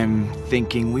I'm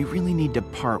thinking we really need to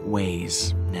part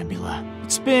ways, Nebula.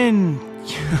 It's been...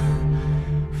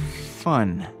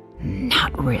 fun.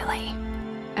 Not really.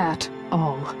 At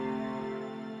all.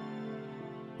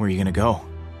 Where are you gonna go?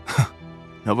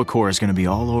 Nova Corps is gonna be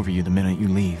all over you the minute you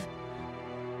leave.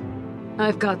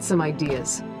 I've got some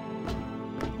ideas.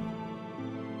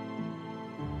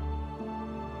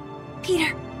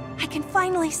 Peter, I can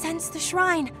finally sense the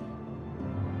shrine.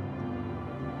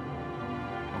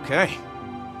 Okay,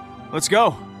 let's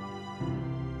go.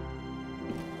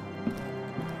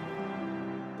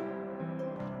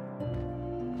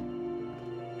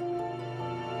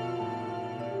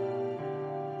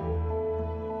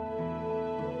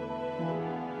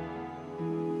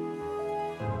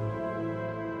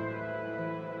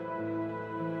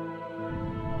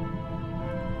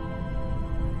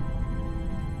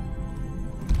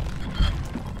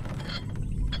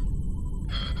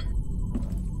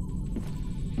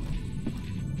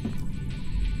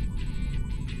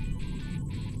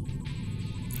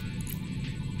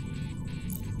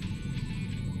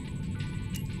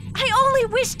 I only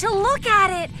wished to look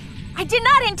at it. I did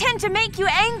not intend to make you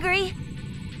angry.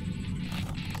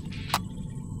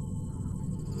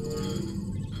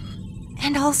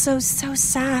 and also so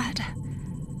sad.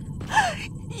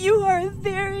 You are a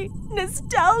very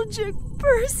nostalgic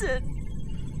person.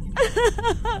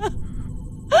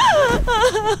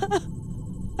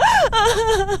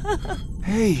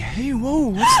 Hey, whoa,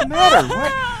 what's the matter?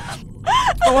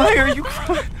 Why are you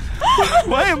crying?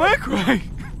 Why am I crying?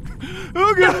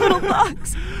 Oh, God. That little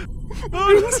box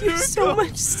brings you so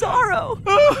much sorrow.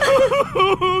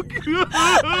 Oh, God.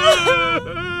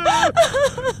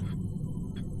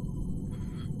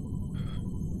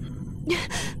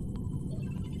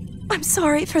 I'm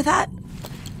sorry for that.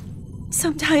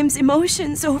 Sometimes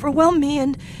emotions overwhelm me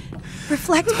and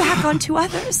reflect back onto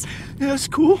others. Yeah, that's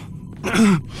cool.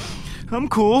 I'm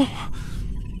cool.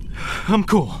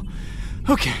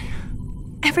 Okay.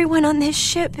 Everyone on this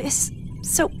ship is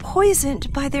so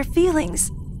poisoned by their feelings,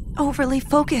 overly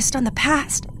focused on the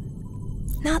past,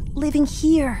 not living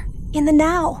here, in the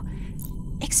now,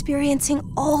 experiencing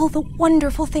all the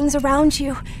wonderful things around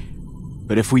you.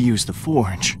 But if we use the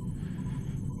Forge,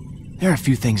 there are a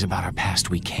few things about our past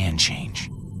we can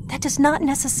change. That does not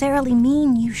necessarily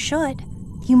mean you should.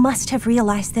 You must have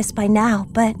realized this by now,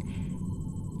 but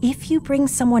if you bring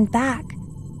someone back,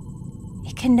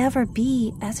 it can never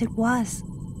be as it was.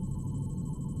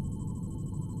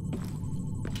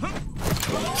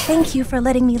 Thank you for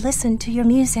letting me listen to your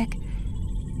music.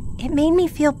 It made me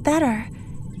feel better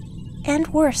and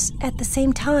worse at the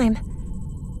same time.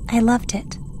 I loved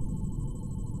it.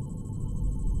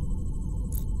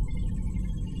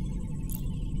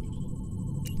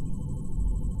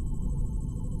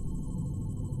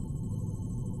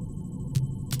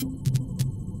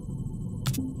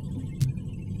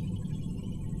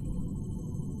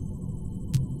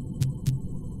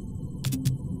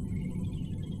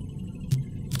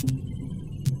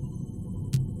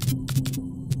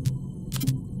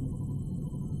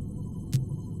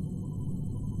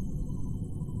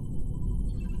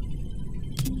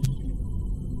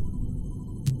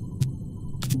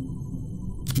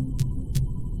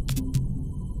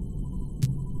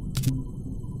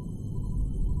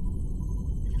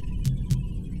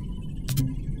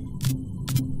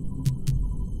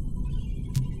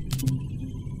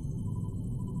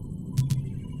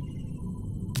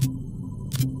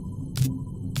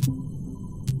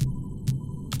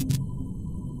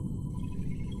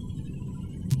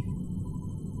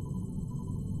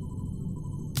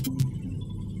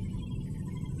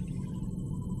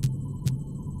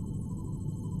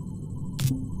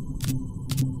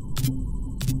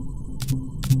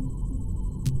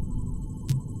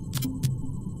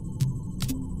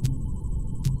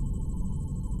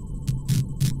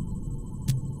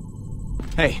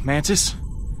 Hey, Mantis.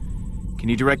 Can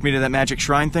you direct me to that magic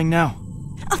shrine thing now?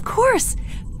 Of course!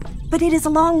 But it is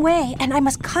a long way, and I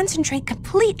must concentrate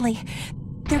completely.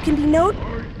 There can be no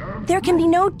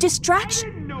distraction.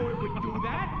 I didn't know it would do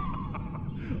that!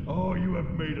 Oh, you have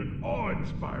made an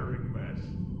awe-inspiring mess.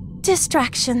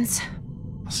 Distractions.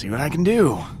 I'll see what I can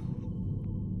do.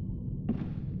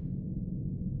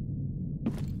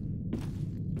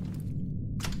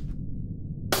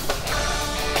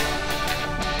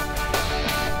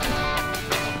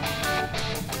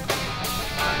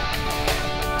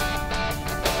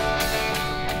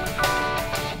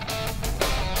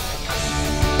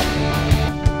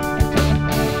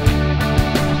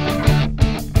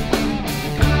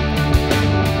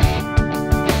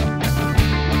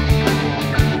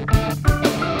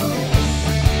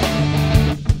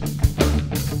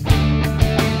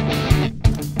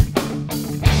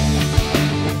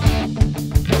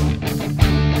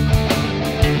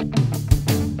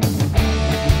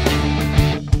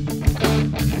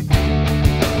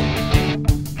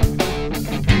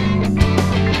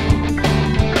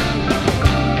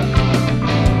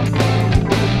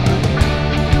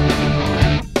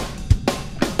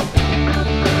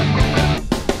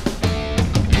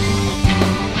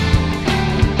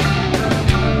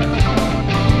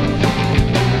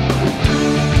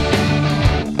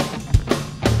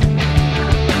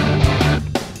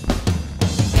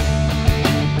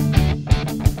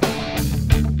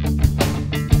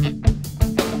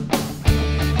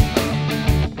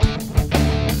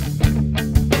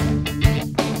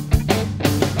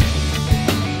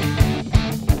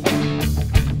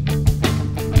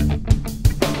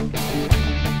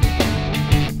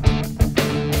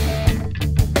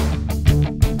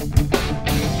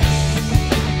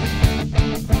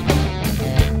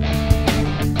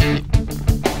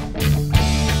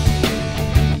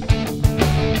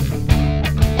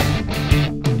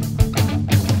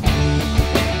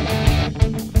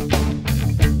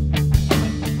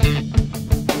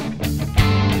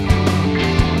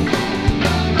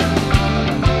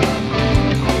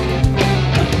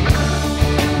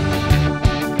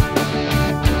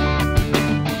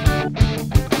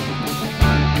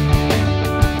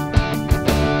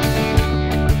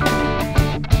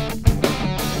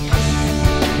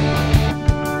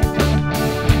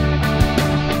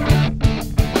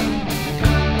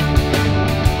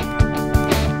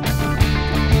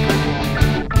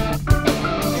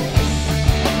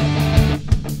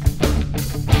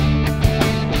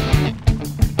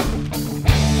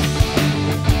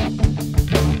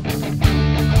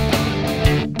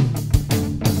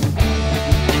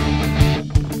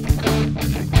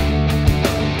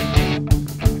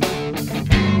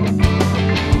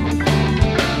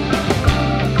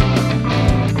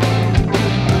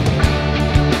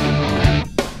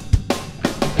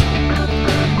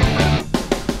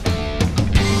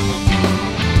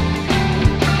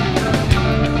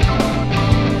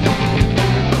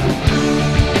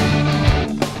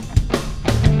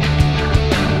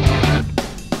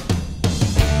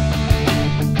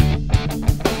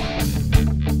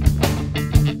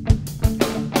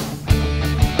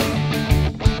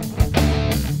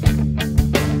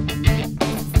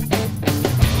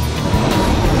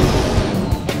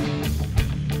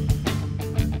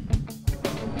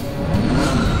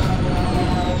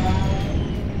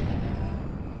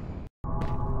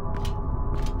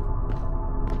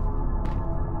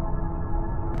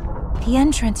 the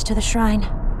entrance to the shrine.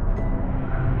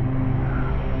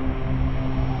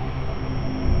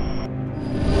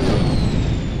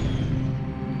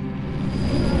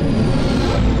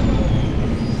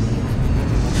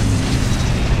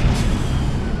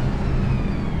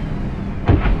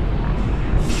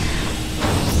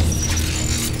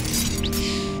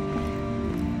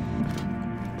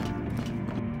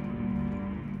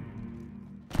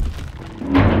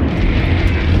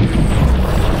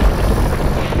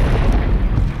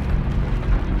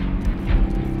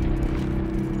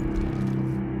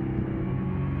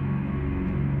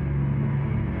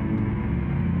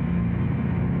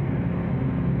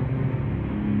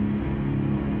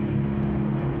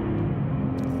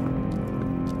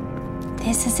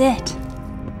 This is it.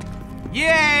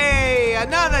 Yay!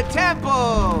 Another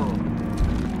temple!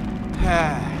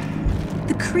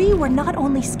 The Kree were not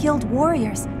only skilled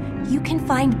warriors. You can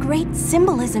find great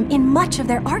symbolism in much of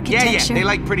their architecture. Yeah, they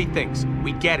like pretty things.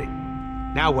 We get it.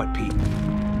 Now what, Pete?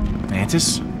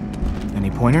 Mantis?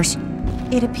 Any pointers?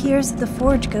 It appears the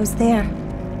forge goes there,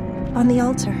 on the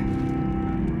altar.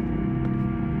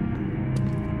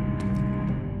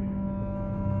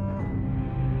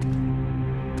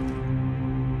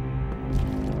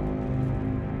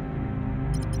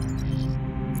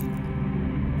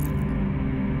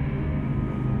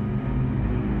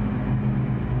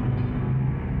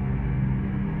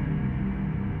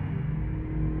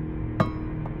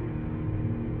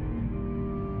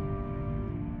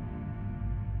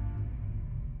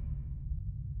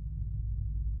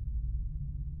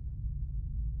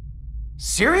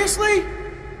 Seriously?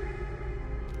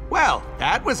 Well,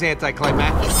 that was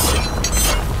anticlimactic.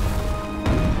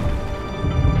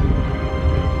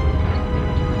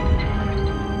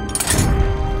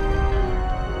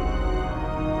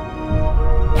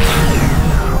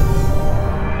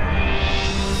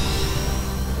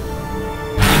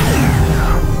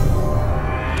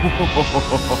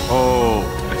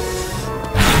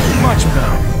 Much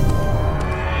better.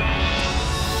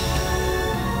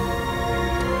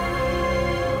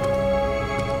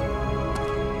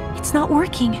 It's not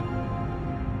working.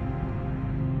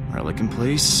 Relic in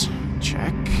place.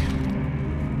 Check.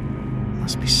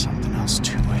 Must be something else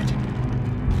to it.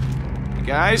 Hey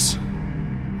guys,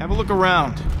 have a look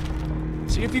around.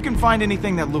 See if you can find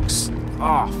anything that looks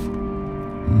off.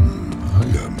 I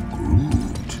am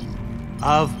Groot.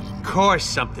 Of course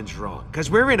something's wrong,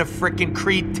 because we're in a frickin'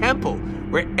 Kree temple,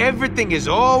 where everything is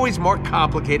always more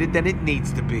complicated than it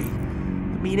needs to be.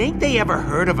 I mean, ain't they ever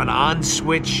heard of an on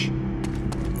switch?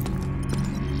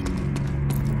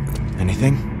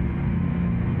 Anything?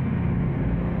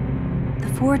 The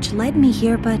forge led me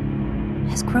here, but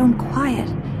has grown quiet.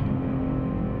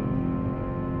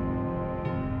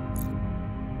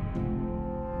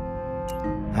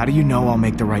 How do you know I'll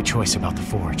make the right choice about the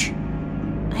forge?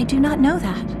 I do not know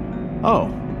that.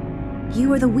 Oh.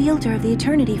 You are the wielder of the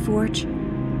Eternity Forge.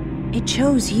 It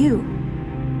chose you.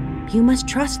 You must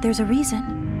trust there's a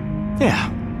reason.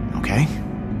 Yeah, okay.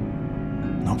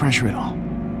 No pressure at all.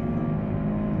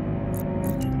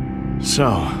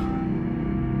 So,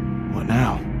 what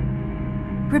now?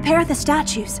 Repair the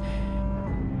statues.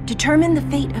 Determine the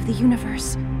fate of the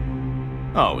universe.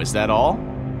 Oh, is that all?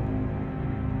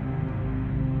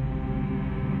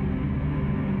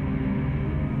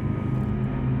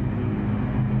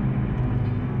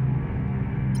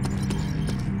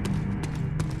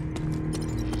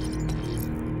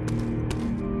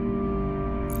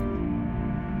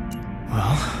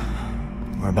 Well,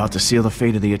 we're about to seal the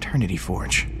fate of the Eternity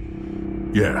Forge.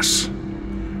 Yes.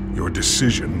 Your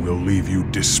decision will leave you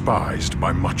despised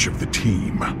by much of the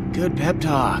team. Good pep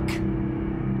talk.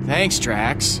 Thanks,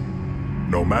 Drax.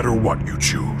 No matter what you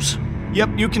choose.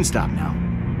 Yep, you can stop now.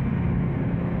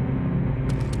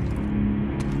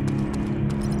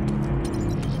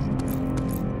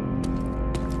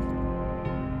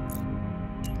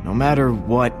 No matter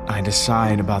what I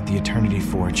decide about the Eternity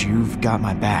Forge, you've got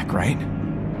my back, right?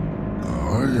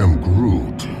 I am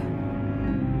Groot.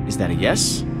 Is that a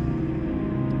yes?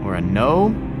 Or a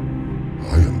no?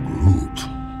 I am Groot.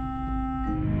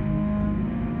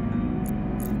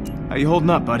 How you holding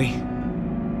up, buddy?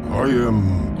 I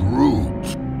am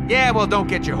Groot. Yeah, well, don't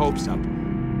get your hopes up.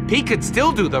 Pete could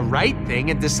still do the right thing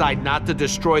and decide not to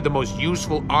destroy the most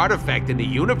useful artifact in the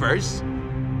universe.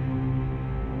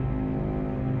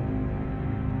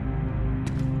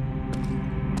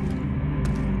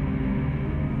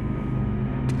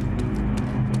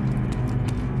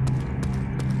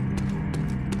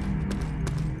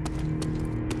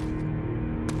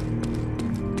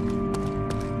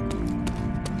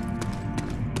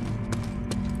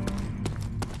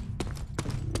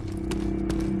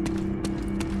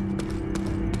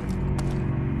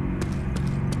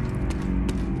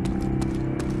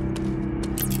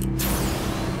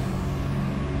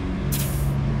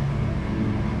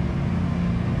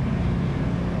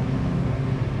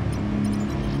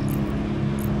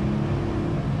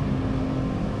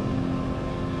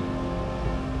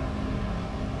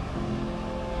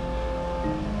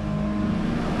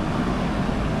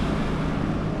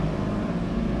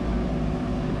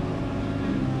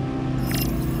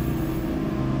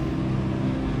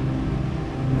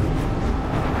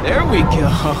 There we go.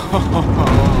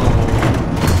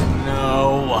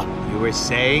 No. You were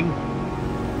saying?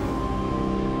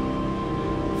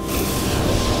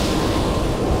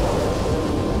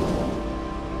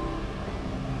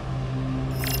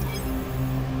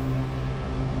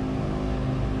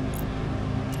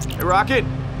 Hey, Rocket.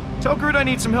 Tell Groot I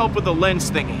need some help with the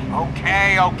lens thingy.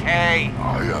 Okay, okay.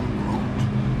 I am Groot.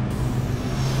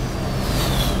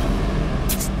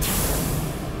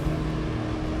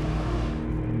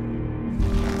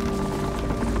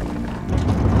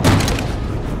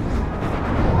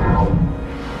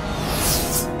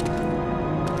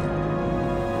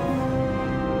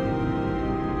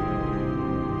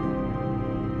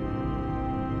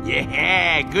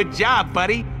 Yeah, good job,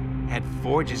 buddy. That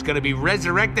forge is gonna be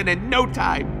resurrected in no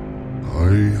time. I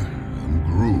am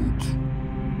Groot.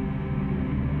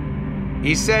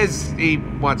 He says he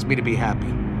wants me to be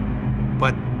happy,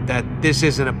 but that this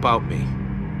isn't about me.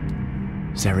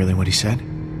 Is that really what he said?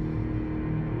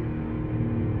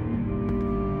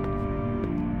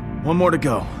 One more to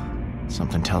go.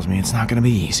 Something tells me it's not gonna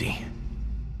be easy.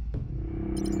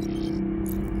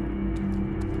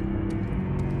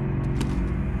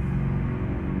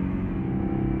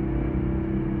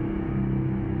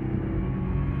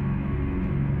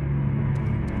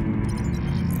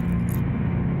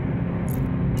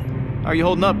 How are you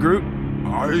holding up, Groot?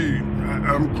 I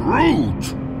am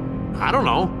Groot. I don't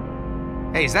know.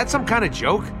 Hey, is that some kind of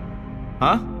joke?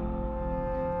 Huh?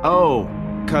 Oh,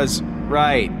 'cause,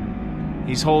 right.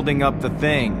 He's holding up the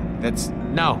thing. That's...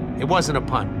 No, it wasn't a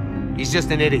pun. He's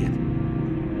just an idiot.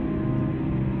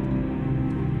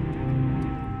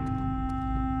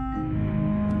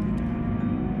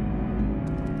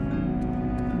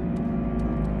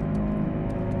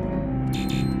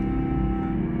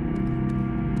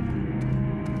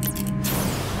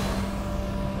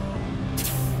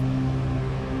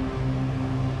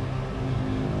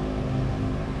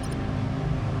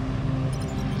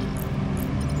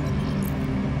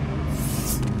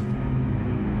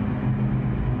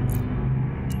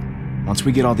 Once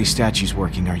we get all these statues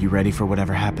working, are you ready for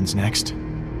whatever happens next?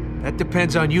 That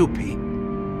depends on you, Pete.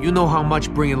 You know how much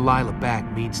bringing Lila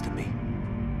back means to me.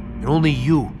 And only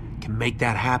you can make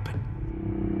that happen.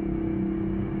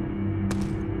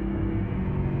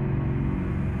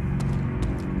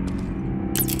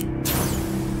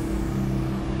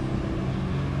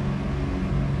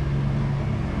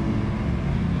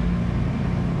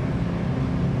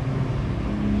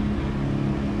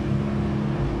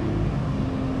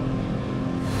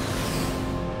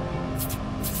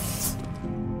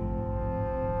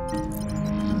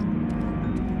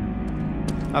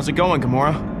 How's it going,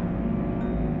 Gamora?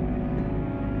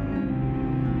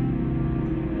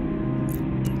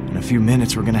 In a few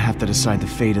minutes, we're gonna have to decide the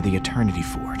fate of the Eternity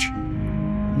Forge.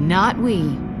 Not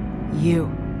we. You.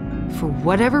 For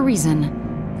whatever reason,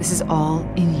 this is all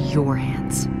in your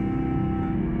hands.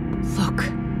 Look,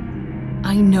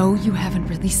 I know you haven't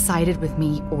really sided with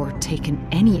me or taken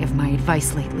any of my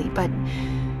advice lately, but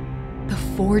the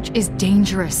Forge is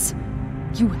dangerous.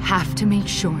 You have to make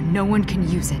sure no one can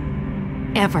use it.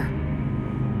 Ever.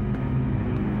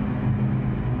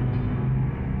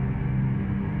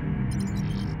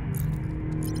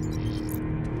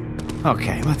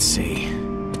 Okay, let's see.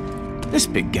 This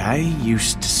big guy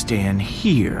used to stand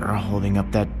here, holding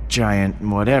up that giant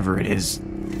whatever it is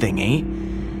thingy.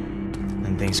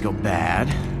 Then things go bad.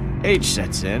 Age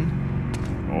sets in.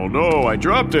 Oh no, I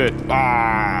dropped it!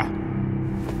 Ah!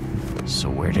 So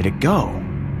where did it go?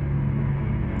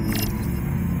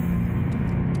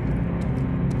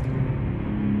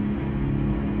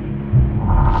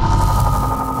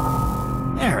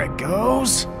 There it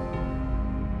goes.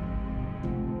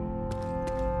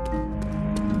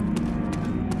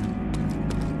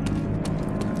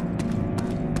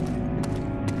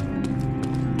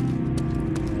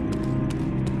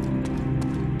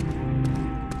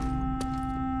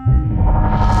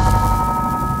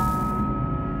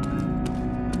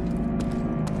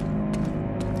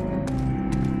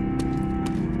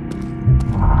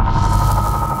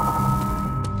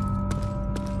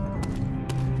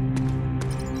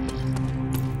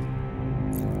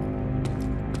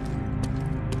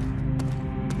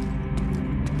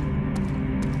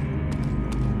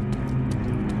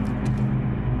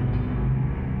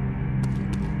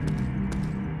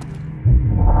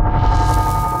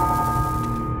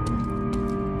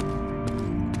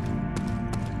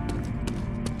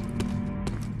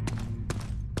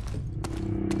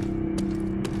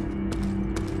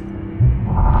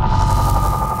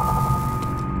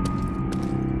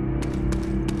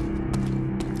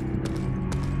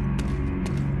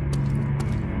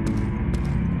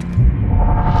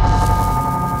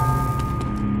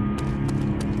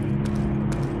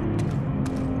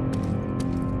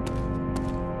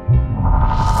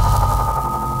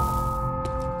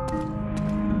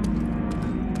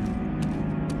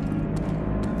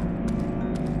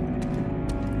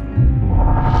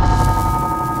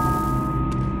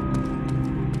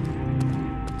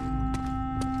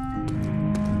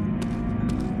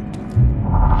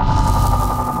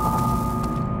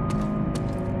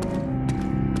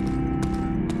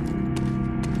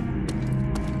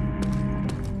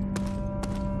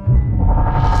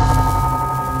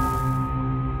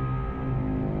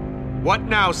 What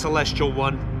now, Celestial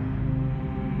One?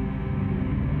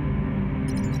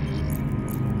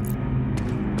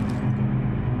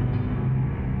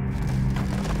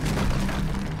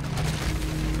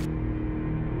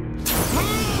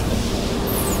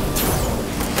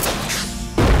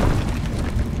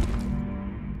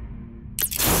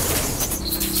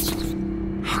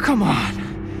 Oh, come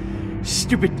on.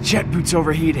 Stupid jet boots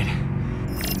overheated.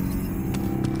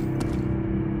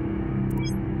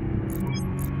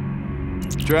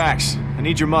 Drax, I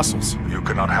need your muscles. You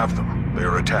cannot have them. They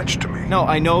are attached to me. No,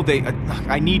 I know they...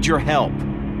 I need your help.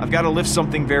 I've got to lift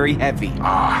something very heavy.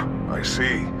 Ah, I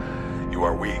see. You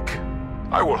are weak.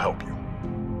 I will help you.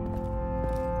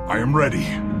 I am ready.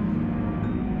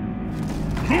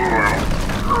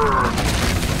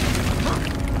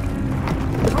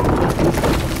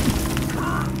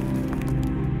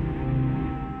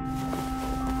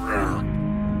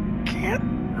 Can't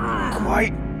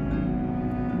quite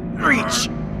reach.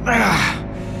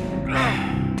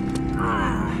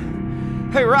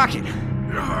 Hey, Rocket.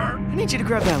 I need you to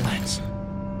grab that lens.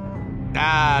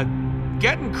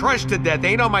 Getting crushed to death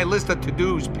ain't on my list of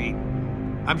to-dos, Pete.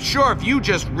 I'm sure if you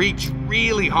just reach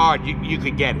really hard, you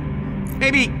could get it.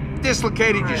 Maybe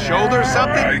dislocated your shoulder or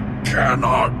something? I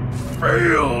cannot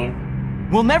fail.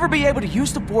 We'll never be able to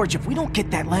use the Forge if we don't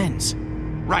get that lens.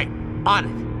 Right, on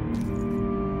it.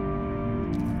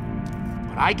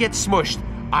 When I get smushed,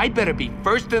 I better be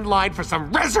first in line for some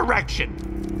resurrection!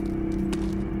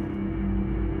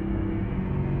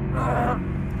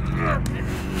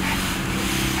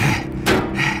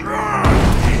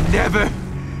 Never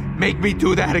make me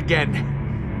do that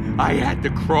again. I had to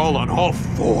crawl on all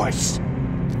fours.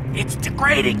 It's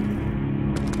degrading.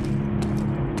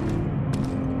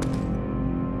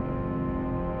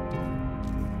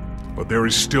 But there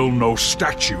is still no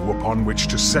statue upon which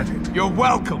to set it. You're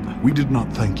welcome. We did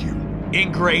not thank you.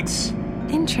 Ingrates.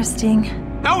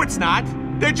 Interesting. No, it's not.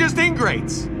 They're just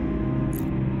ingrates.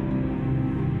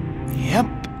 Yep.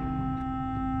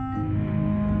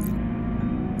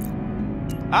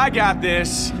 I got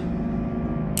this.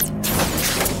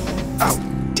 Oh,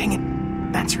 dang it.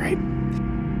 That's right.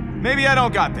 Maybe I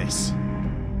don't got this.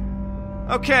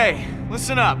 Okay,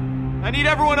 listen up. I need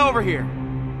everyone over here.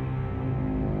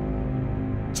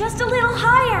 Just a little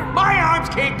higher. My arms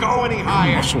can't go any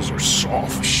higher. Muscles are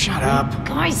soft. Shut up.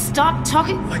 Guys, stop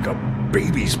talking. Like a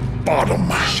baby's bottom.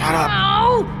 Shut up.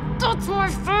 Ow! That's my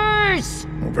face!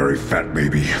 A very fat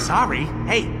baby. Sorry.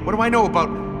 Hey, what do I know about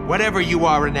whatever you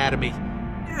are anatomy?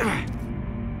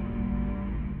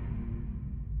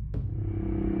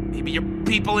 Maybe your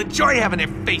people enjoy having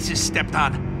their faces stepped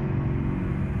on.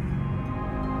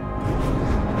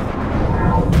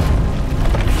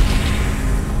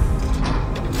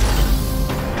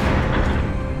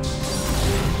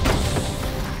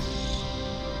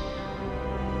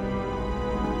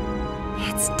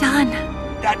 It's done.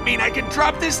 That mean I can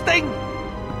drop this thing?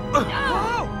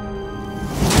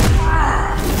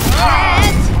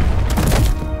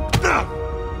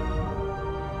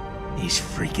 These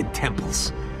freaking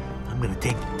temples. I'm gonna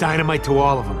take dynamite to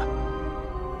all of them.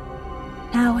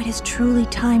 Now it is truly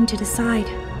time to decide.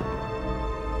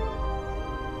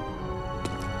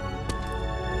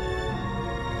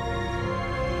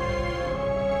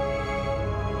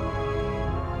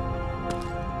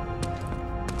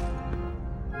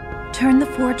 Turn the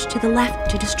forge to the left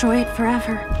to destroy it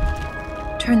forever.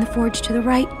 Turn the forge to the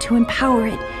right to empower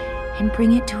it and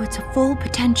bring it to its full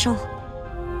potential.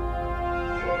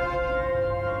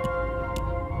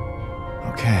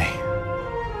 Okay.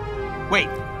 Wait,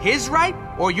 his right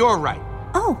or your right?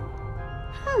 Oh.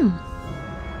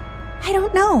 I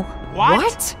don't know.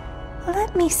 What?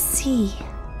 Let me see.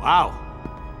 Wow.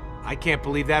 I can't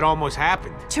believe that almost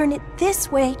happened. Turn it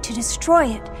this way to destroy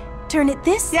it. Turn it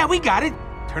this... Yeah, we got it.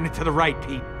 Turn it to the right,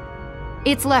 Pete.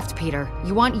 It's left, Peter.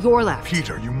 You want your left.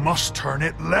 Peter, you must turn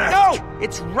it left. No!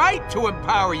 It's right to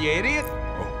empower, you idiot.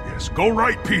 Oh, yes. Go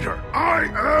right, Peter. I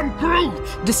am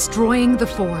Groot. Destroying the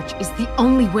Forge is the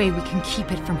only way we can keep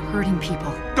it from hurting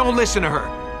people. Don't listen to her.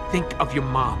 Think of your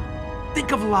mom.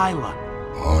 Think of Lila.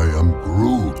 I am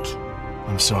Groot.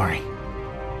 I'm sorry.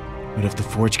 But if the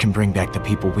Forge can bring back the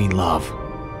people we love,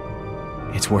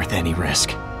 it's worth any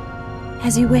risk.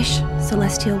 As you wish,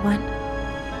 Celestial One.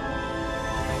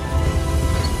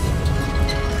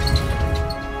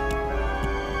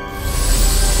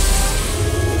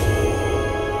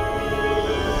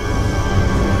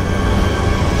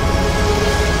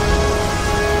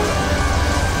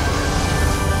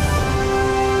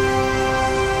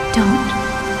 Don't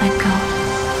let go.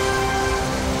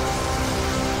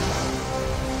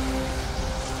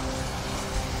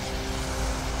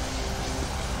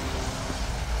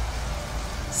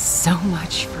 So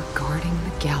much for guarding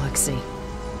the galaxy.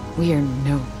 We are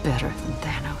no better than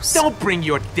Thanos. Don't bring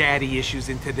your daddy issues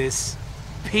into this.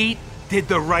 Pete did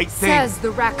the right thing. Says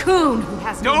the raccoon who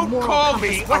has no Don't moral call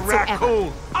compass me a whatsoever.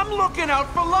 raccoon. I'm looking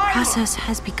out for Lila. Process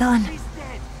has begun.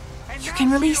 You can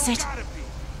release it.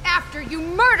 After you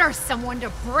murder someone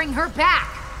to bring her back.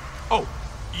 Oh,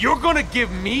 you're gonna give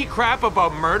me crap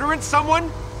about murdering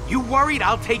someone? You worried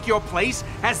I'll take your place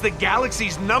as the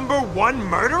galaxy's #1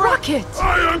 murderer? Rocket!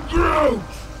 I am Groot!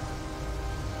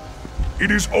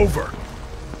 It is over.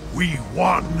 We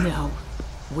won. No,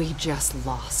 we just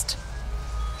lost.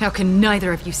 How can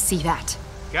neither of you see that?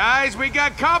 Guys, we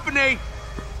got company.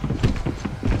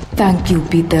 Thank you,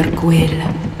 Peter Quill.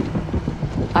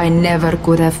 I never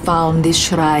could have found this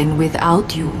shrine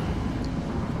without you.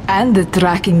 And the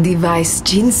tracking device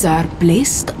genes are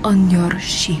placed on your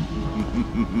ship.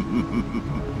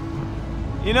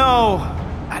 You know,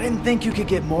 I didn't think you could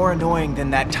get more annoying than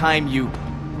that time you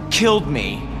killed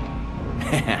me.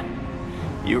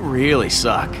 You really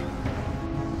suck.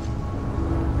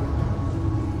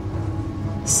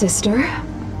 Sister?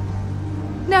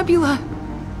 Nebula,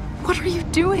 what are you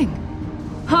doing?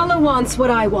 Hala wants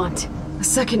what I want. A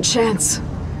second chance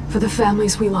for the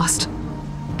families we lost.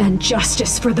 And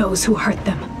justice for those who hurt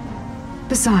them.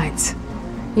 Besides,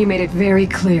 you made it very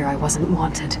clear I wasn't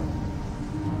wanted.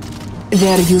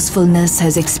 Their usefulness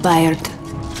has expired.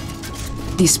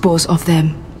 Dispose of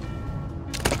them.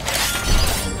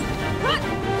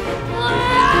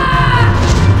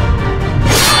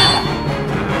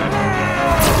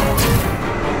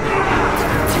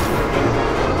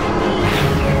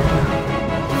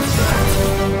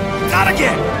 Not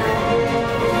again!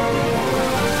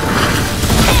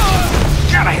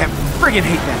 God, I friggin'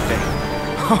 hate that thing.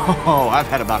 Oh, I've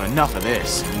had about enough of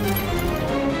this.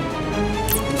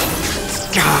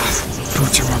 God,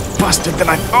 boots are more busted than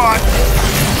I thought.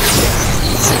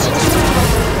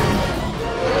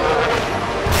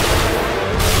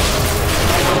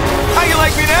 How you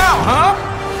like me now, huh?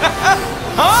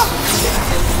 Huh?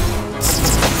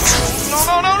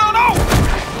 No!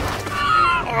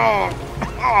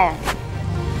 Oh.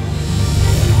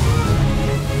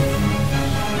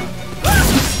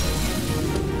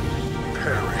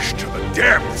 Perish to the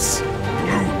depths,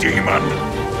 Blue Demon!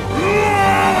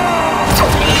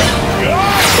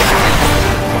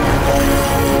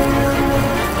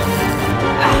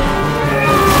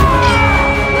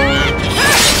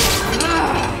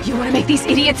 You want to make these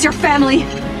idiots your family?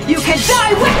 You can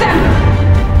die with them!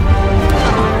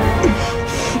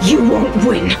 You won't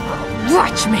win.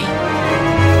 Watch me!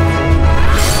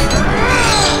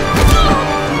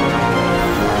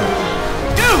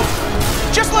 Dude!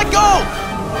 Just let go!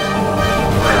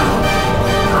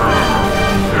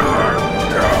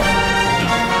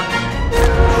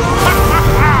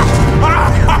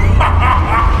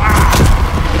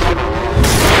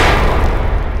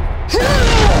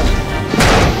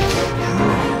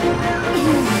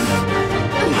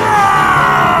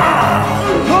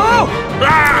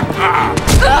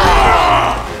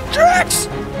 Drax!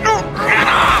 No!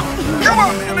 Come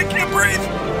on, man, I can't breathe!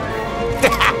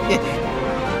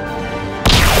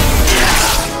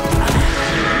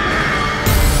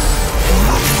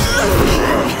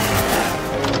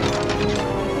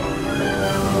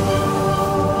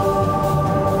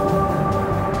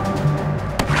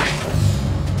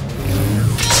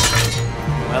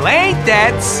 Well, ain't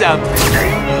that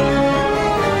something?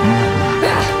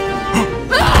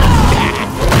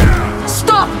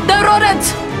 Stop the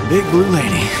rodent! Big blue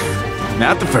lady.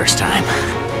 Not the first time.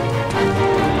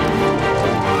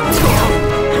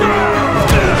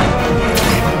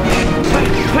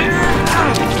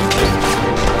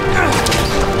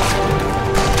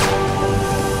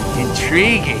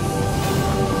 Intriguing.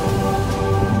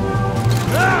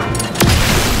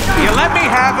 You let me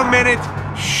have a minute?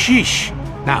 Sheesh.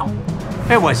 Now,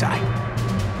 where was I?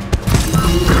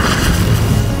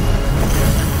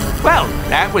 Well,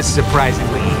 that was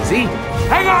surprisingly easy.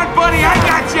 Hang on, buddy, I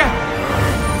got you!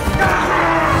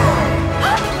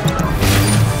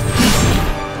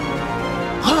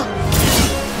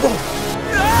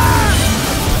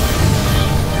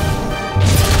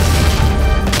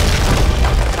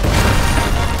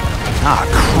 Ah,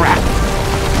 crap.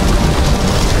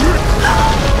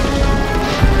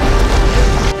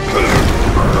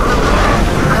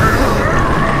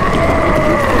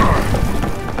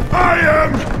 I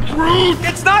am Groot!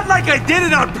 It's not like I did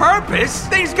it on purpose.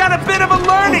 Thing's got a bit of a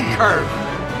learning curve.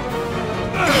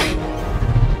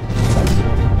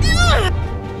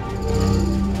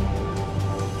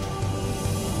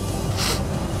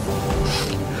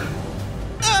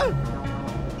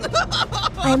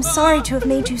 I am sorry to have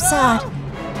made you sad.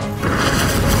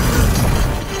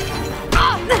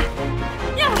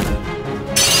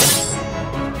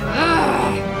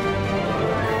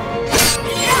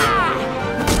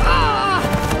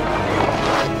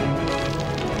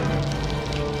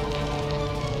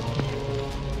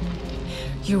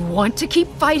 want to keep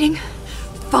fighting?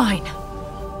 Fine.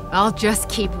 I'll just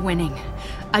keep winning.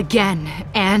 Again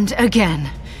and again.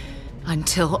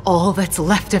 Until all that's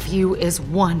left of you is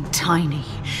one tiny,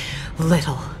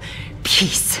 little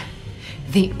piece.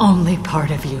 The only part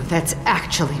of you that's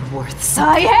actually worth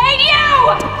something. I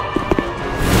hate you!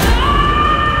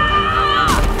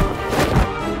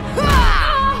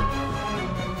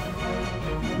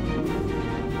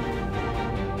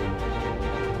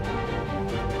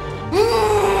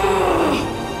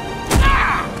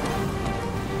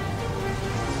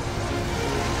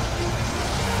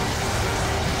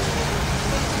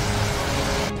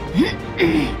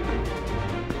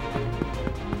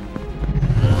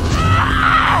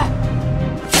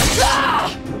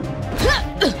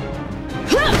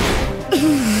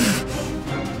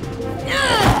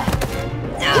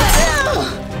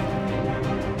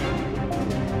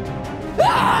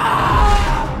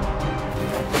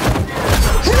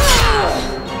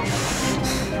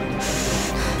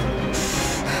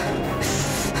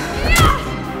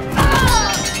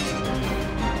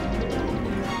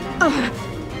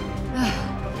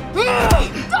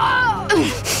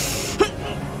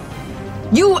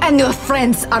 You and your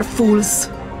friends are fools.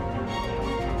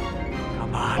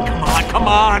 Come on, come on, come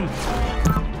on!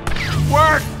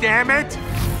 Work, damn it!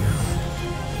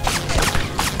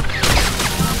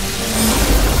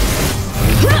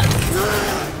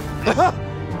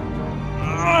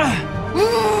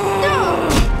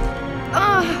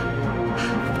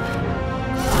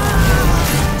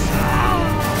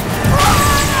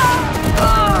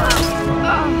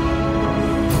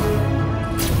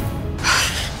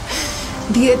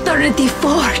 The Eternity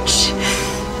Forge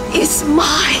is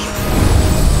mine.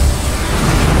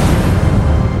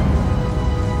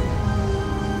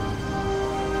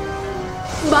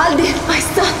 Baldi, my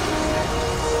son,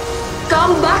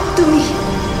 come back to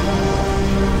me.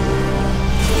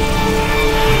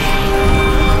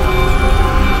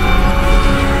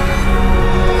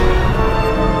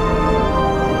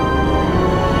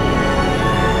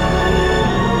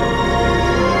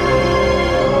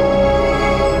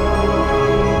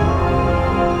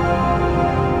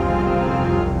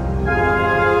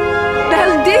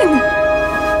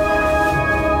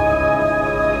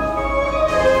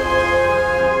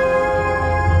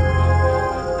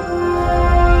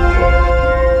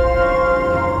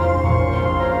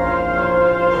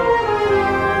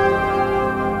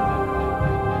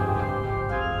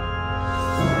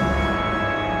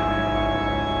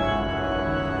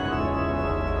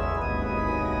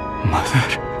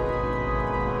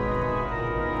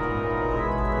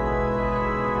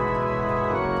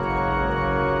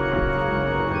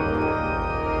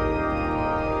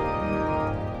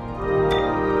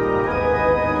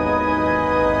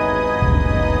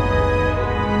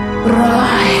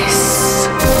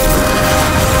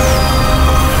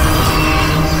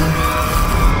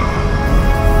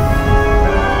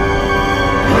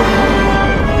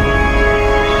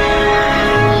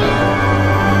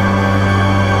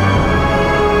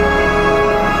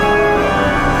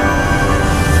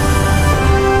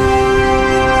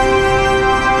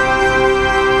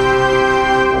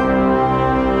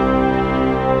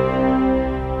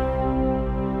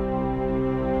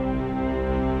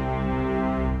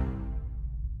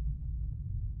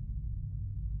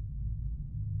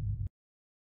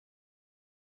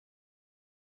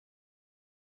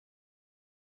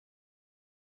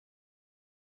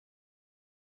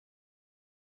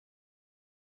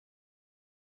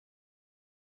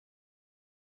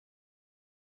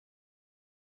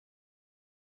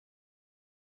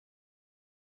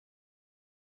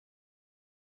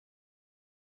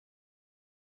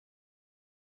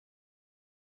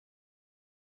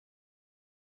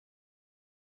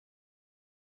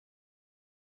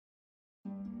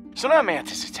 So now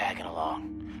Mantis is tagging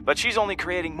along, but she's only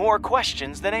creating more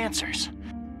questions than answers.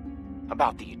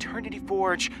 About the Eternity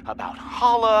Forge, about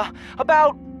Hala,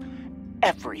 about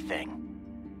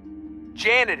everything.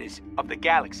 Janitors of the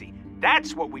galaxy.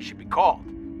 That's what we should be called.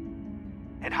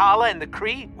 And Hala and the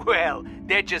Kree, well,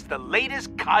 they're just the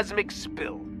latest cosmic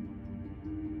spill.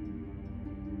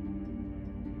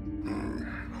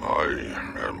 I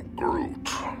am Groot.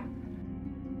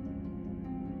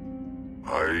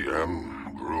 I am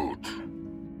Groot.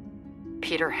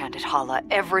 Peter handed Hala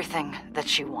everything that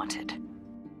she wanted.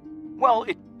 Well,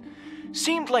 it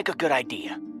seemed like a good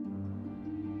idea.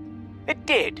 It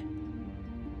did.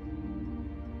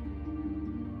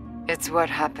 It's what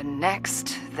happened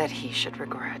next that he should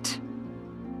regret.